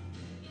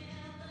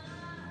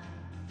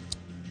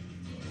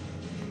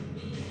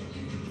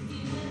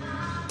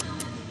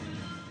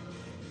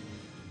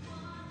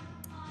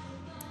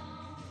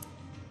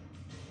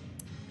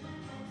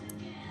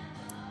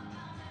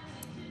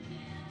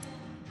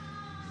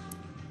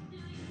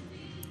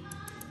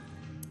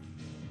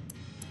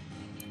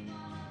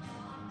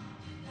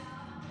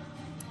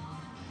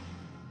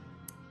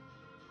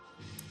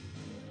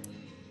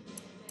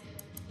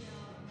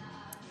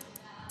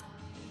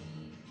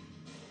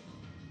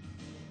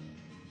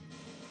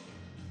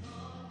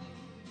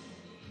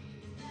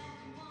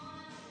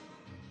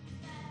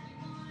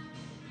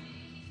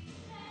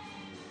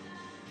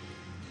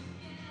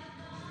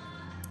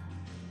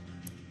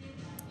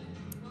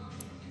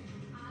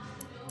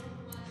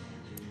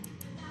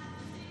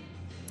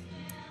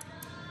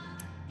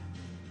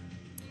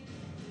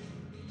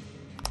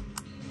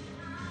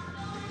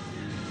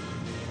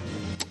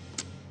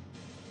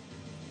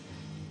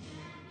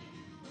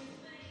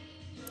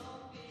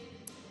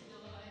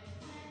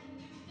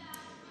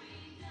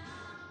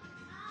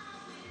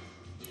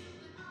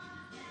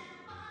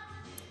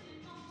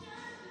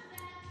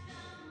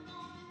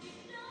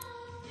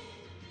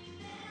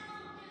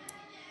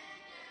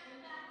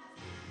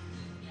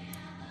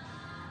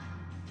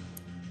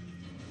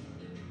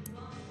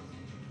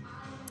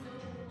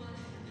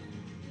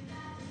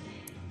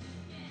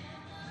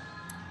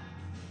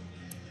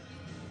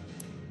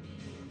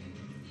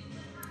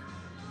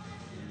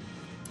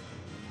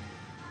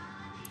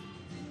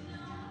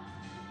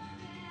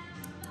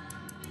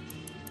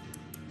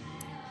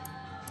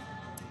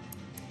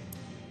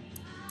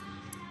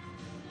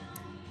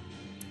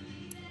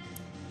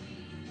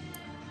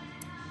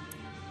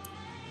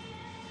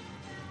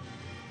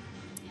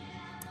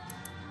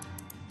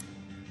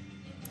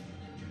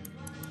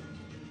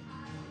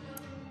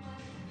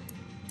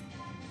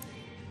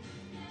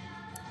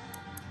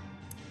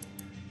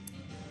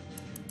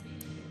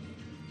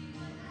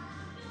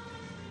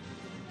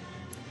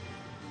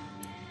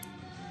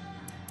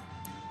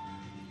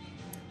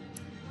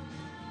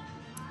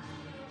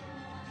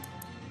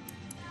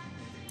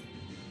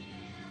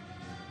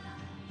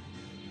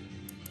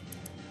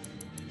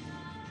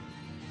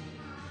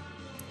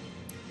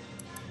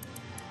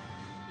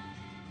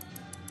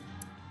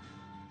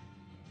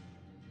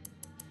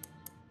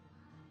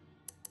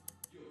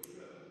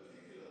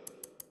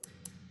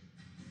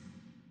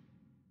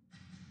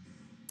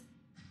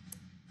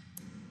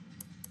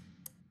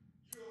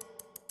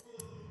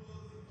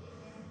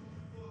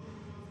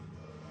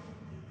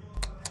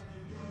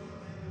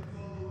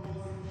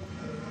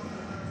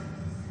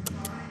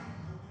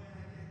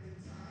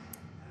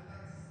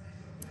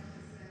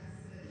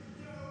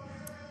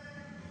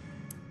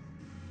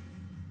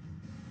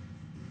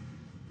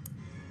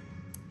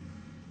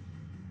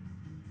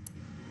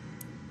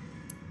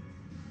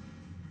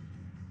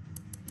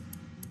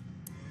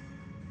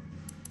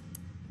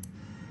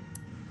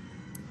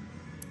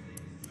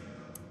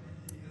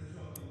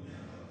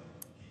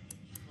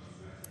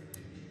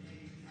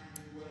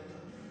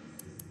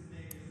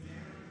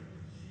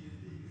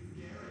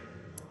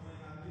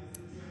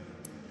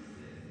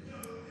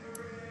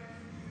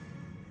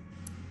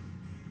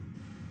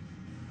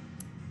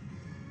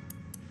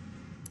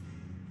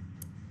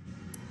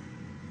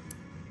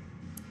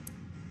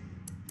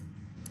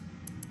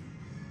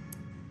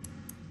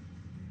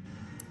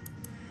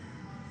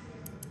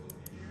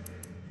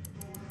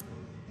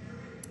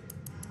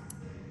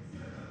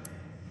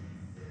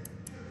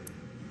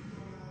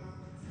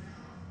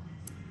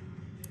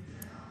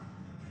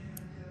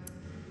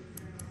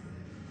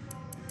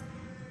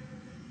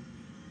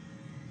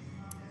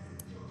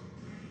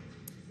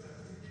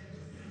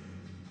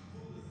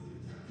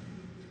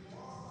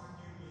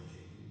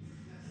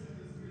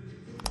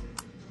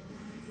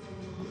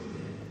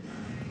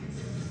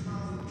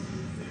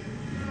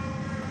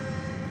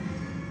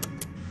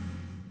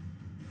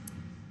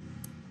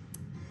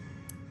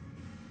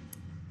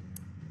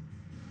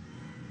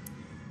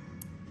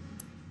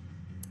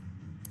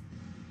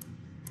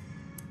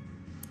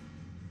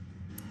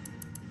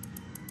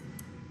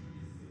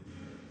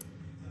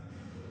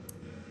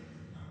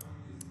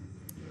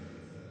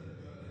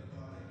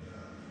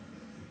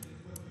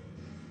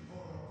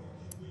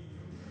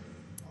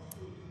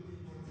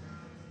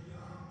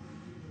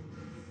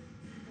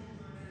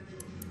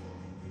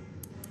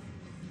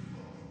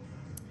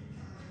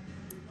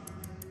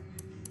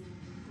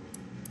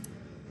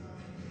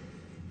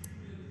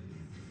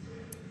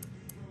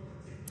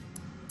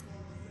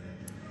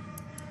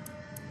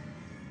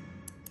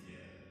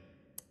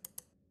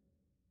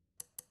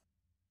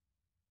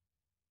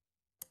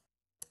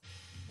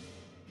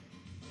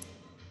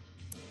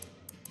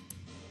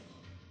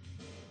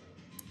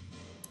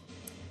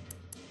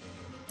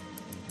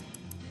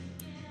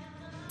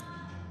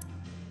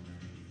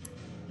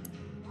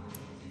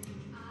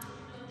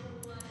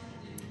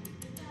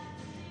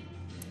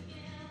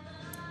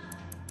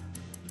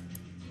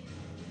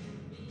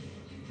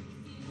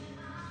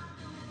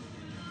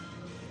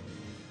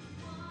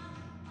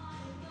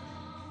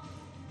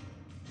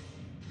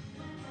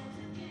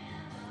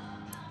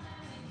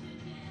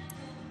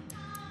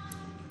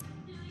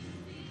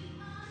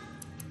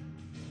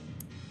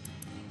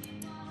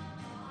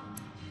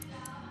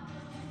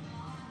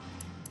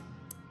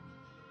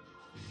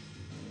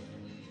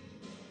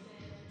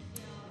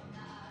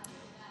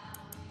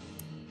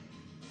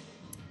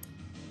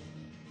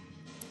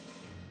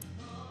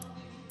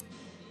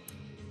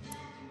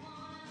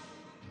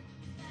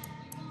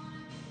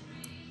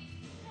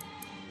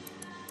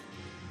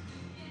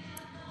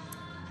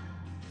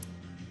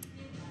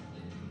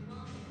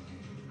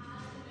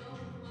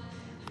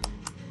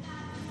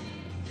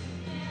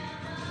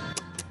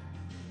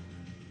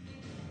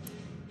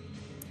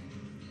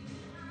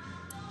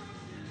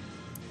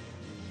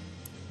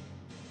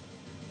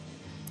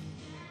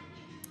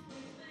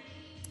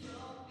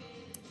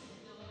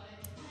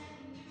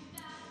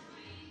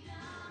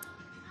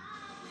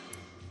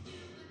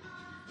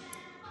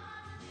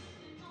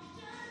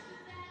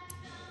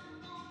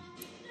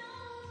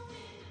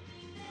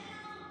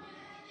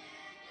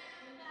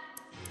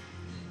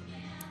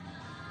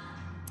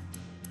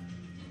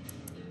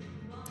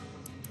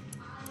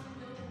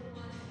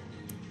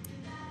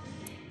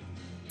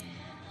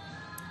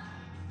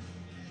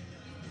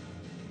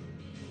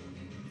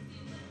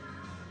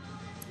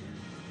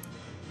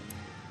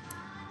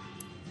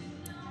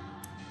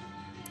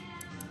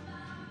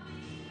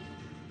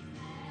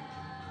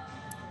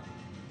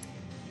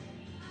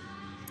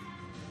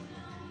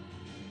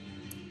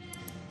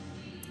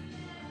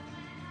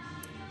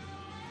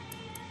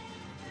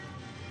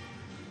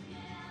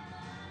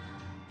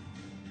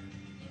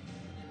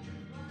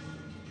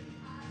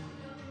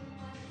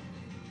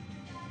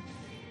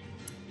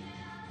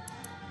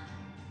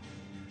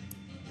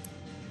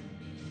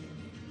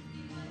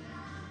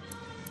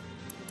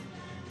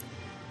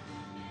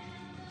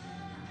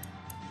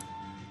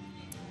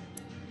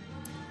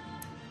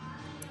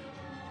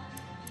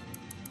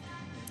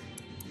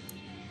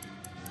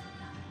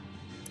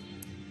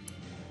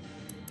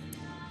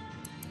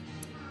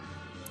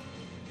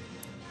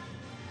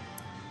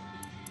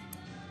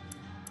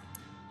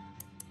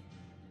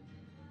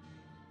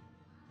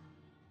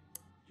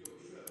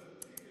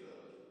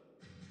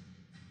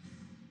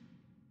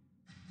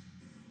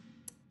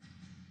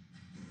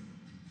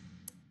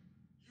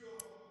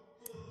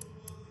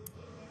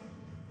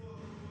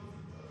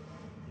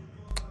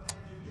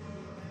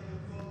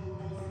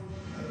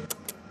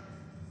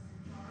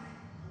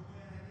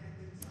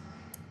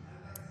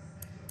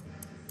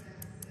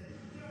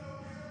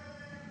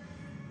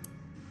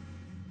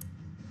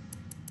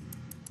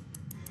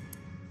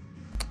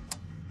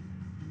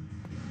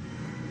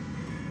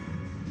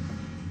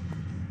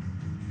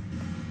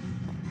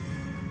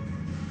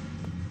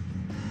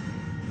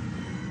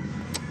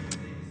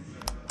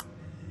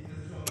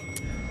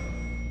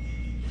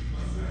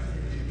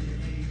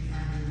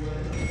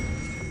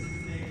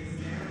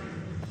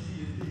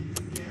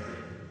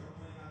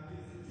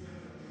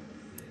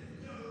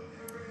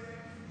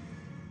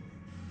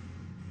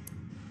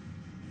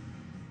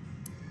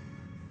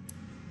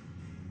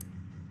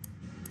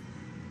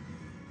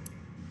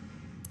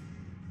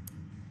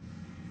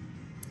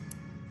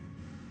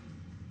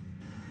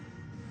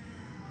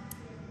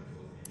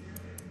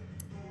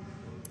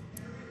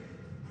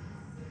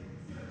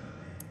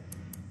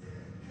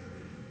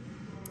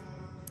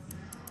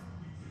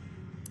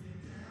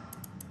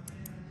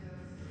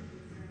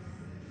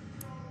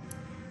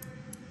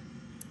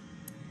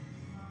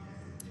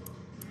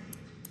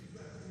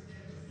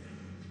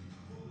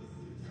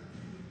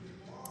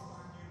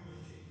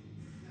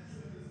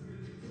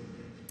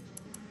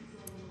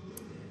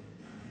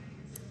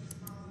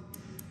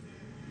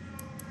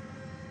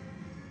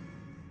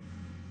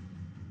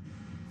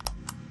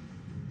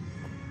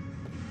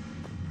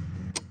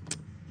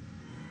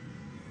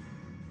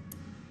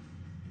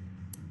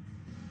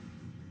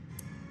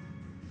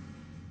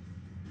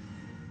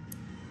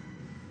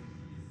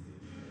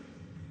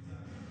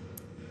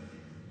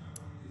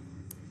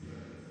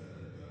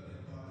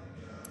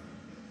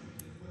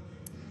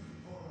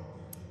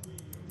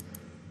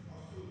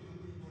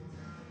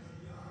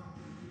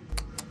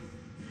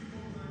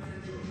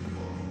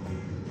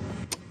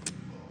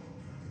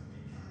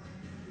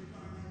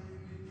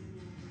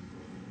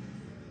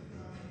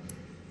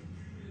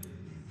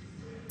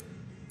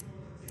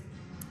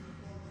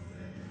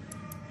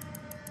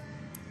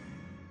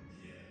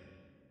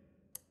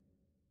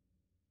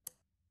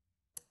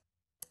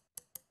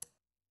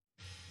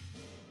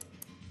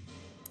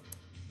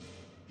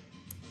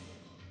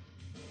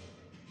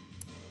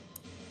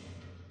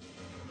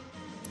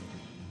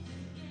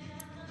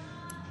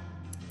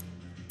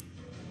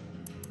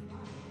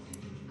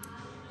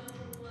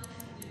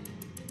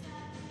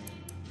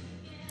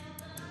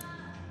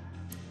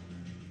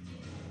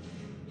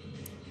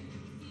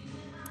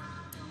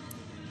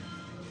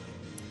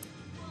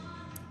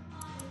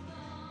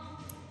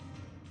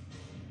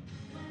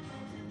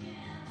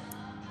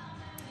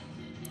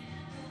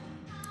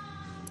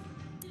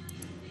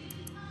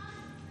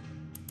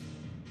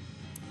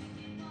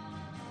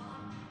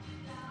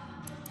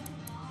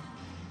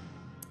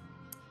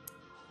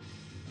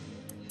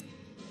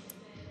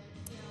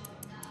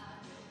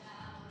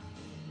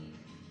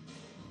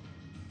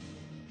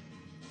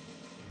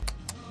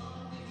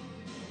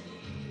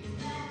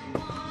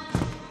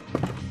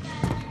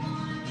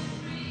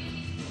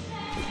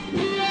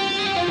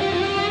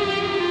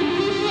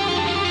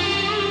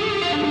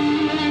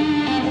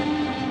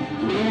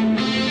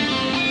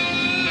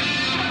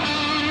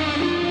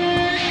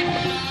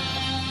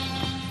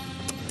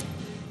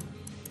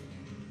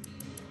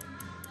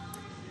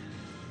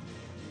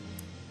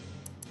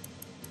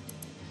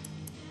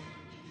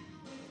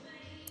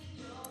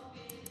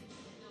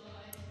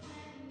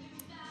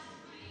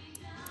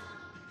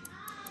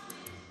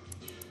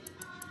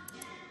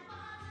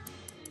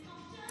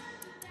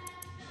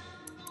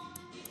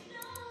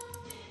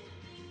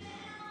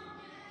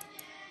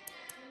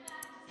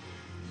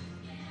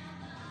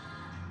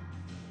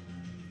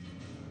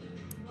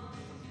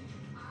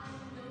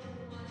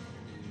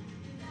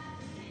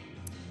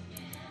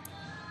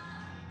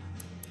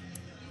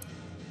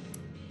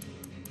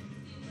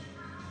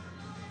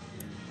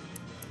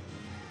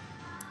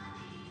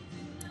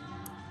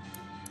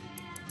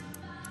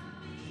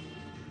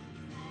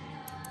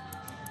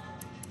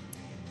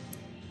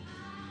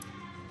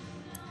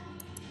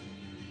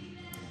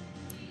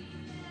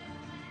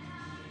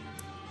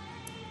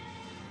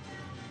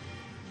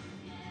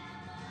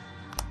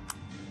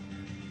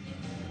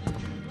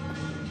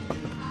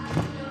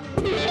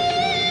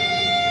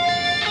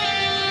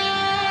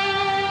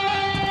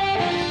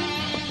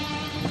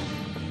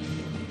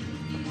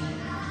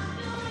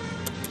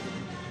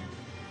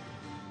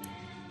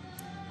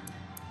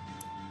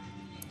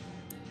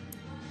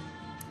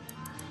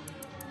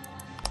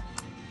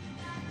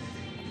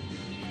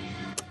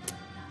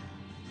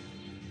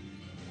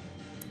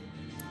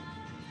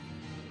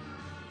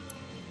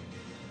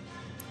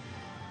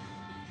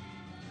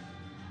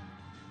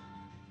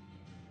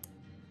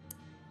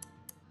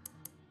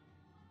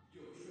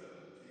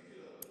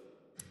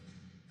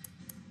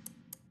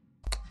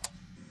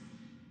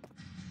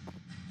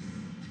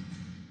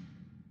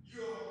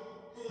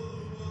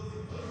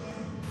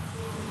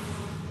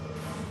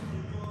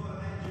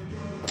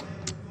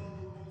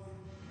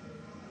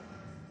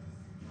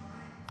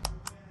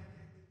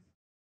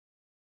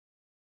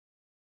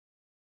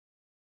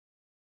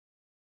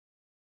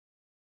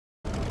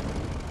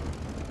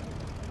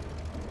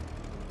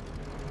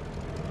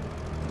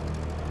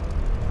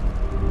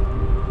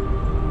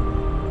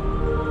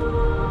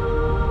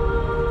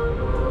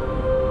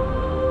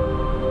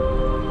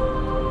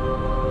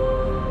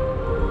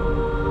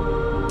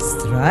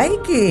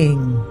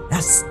 Striking. A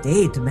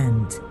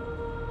statement.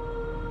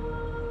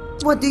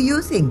 What do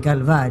you think,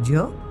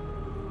 Calvaggio?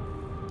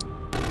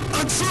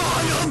 A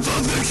triumph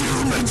of the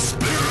human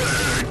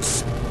spirit!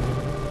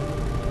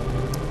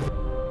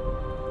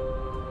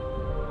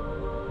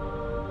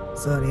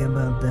 Sorry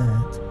about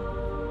that.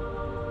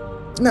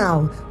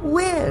 Now,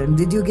 where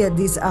did you get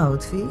this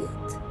outfit?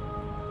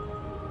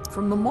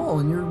 From the mall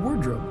in your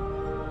wardrobe.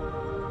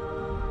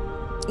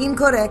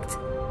 Incorrect.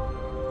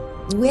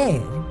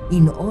 Where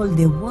in all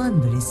the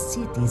wondrous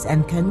cities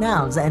and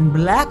canals and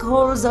black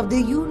holes of the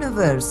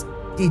universe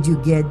did you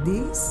get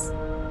this?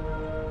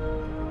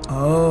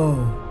 Oh.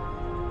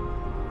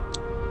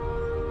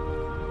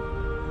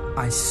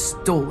 I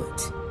stole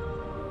it.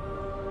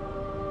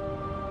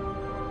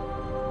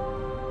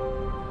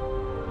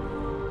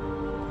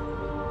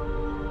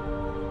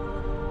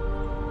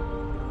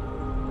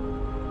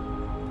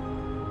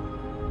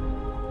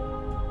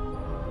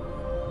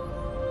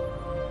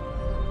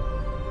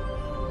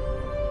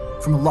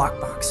 From a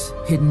lockbox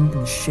hidden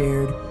in the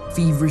shared,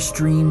 feverish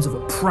dreams of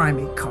a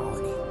primate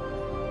colony.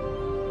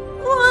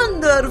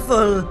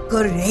 Wonderful,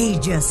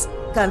 courageous,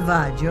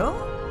 Calvaggio.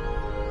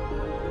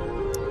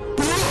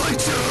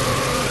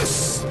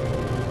 Righteous!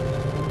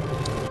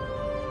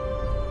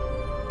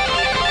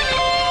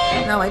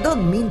 Now, I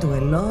don't mean to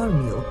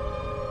alarm you,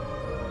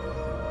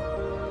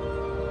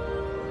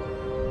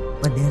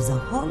 but there's a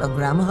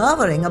hologram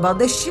hovering above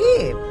the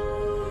ship.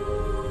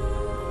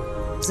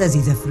 Says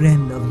he's a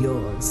friend of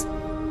yours.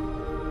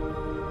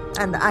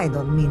 And I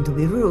don't mean to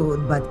be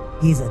rude, but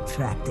he's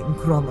attracting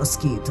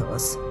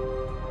mosquitoes.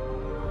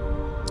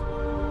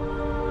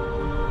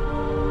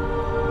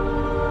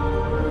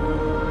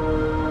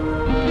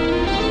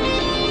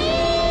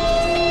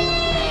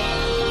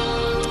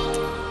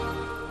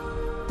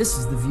 This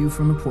is the view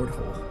from the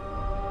porthole.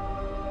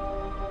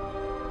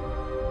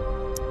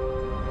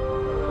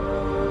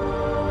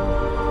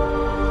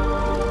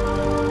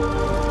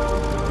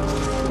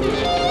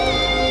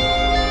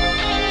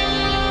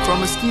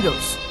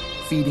 Mosquitoes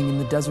feeding in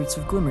the deserts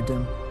of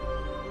Glimmerdimm.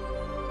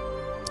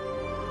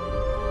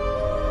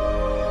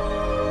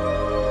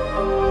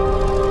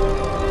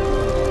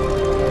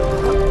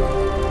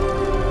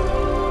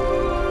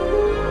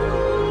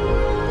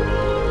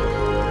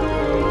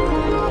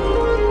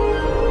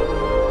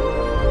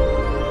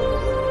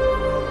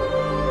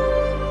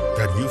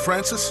 That you,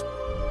 Francis?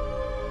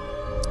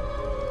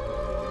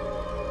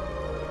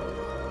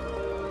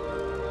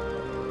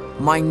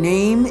 My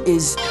name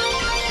is...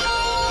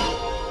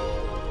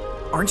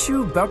 Aren't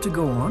you about to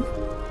go on?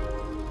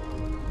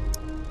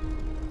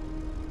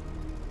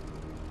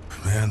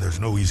 Man, there's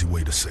no easy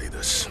way to say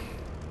this.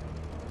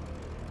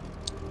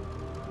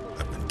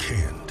 I've been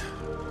canned.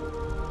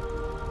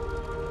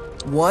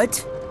 What?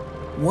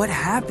 What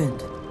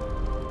happened?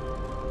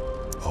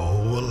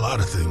 Oh, a lot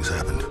of things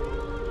happened.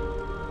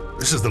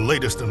 This is the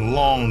latest in a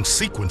long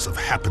sequence of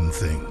happened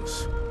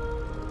things.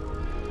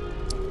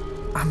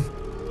 I'm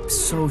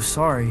so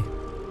sorry.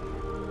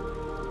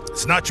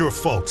 It's not your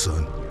fault,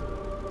 son.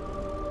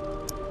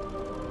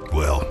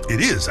 Well,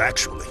 it is,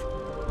 actually.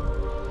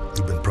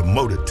 You've been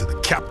promoted to the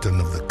captain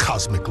of the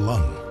Cosmic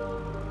Lung.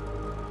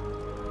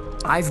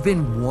 I've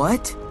been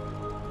what?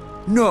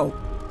 No,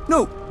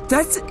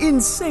 that's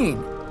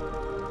insane.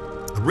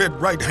 The red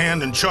right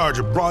hand in charge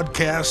of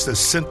broadcast has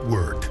sent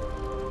word.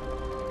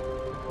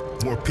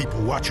 More people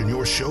watching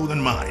your show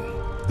than mine.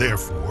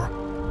 Therefore,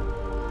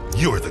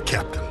 you're the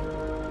captain.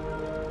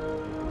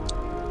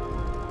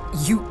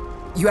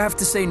 You have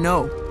to say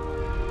no.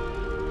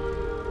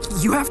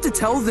 You have to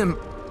tell them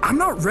I'm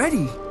not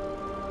ready.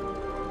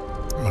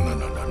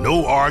 No.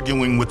 No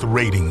arguing with the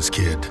ratings,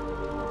 kid.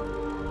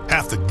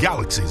 Half the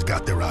galaxy's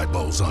got their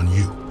eyeballs on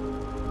you.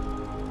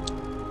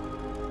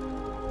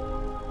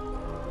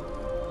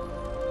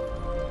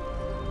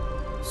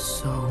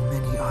 So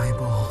many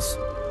eyeballs.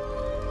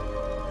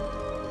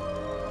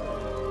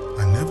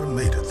 I never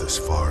made it this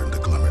far into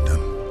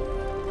Glimmerdimm.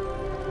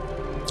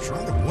 It's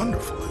rather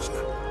wonderful, isn't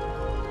it?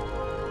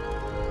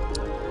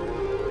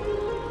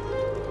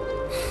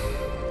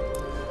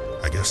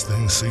 I guess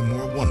things seem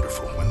more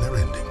wonderful when they're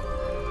ending.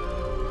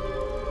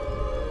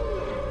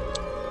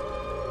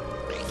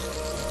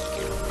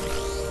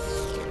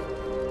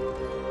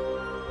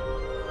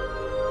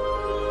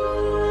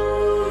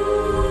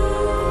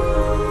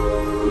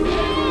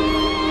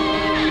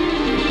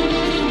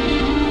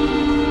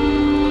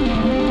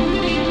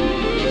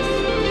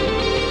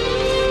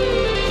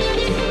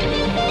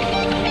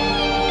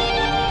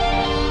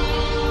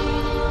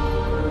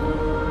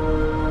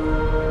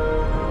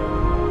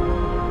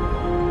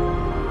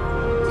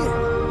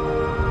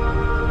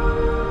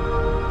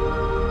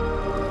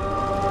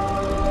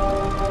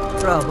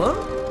 Trouble?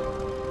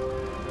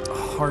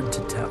 Hard to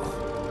tell.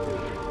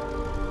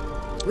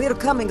 We're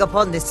coming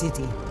upon the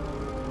city.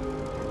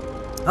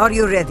 Are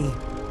you ready?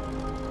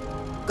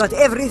 Got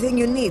everything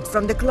you need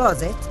from the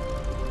closet?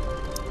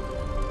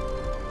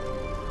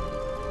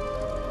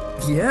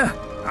 Yeah,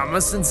 I'm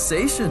a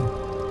sensation.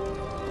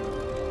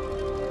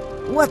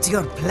 What's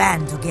your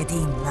plan to get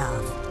in,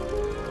 love?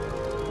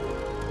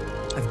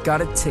 I've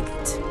got a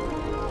ticket.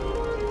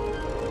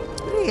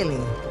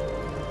 Really?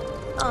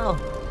 Oh,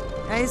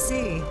 I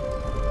see.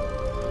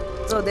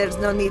 So there's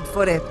no need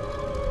for a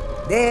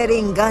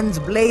daring, guns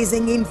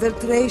blazing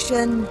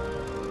infiltration?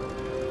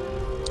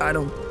 I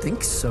don't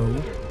think so.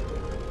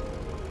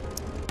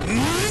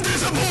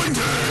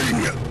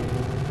 Disappointing!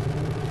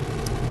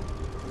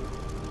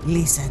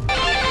 Listen.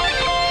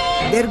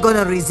 They're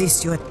gonna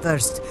resist you at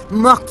first,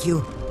 mock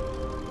you.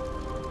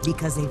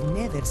 Because they've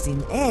never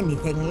seen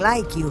anything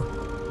like you.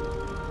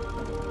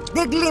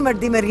 The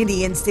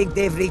Glimmerdimmeridians think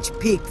they've reached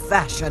peak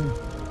fashion.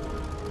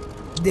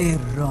 They're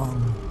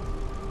wrong.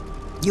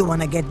 You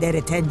wanna get their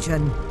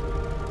attention?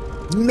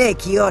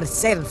 Make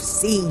yourself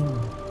seen.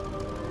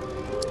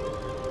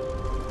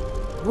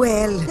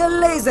 Well, the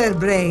laser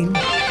brain.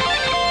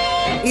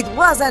 It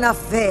was an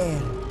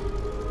affair.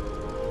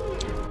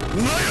 I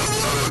am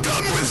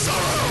overcome with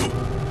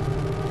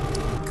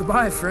sorrow!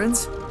 Goodbye,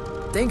 friends.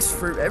 Thanks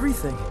for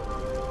everything.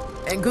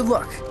 And good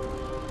luck.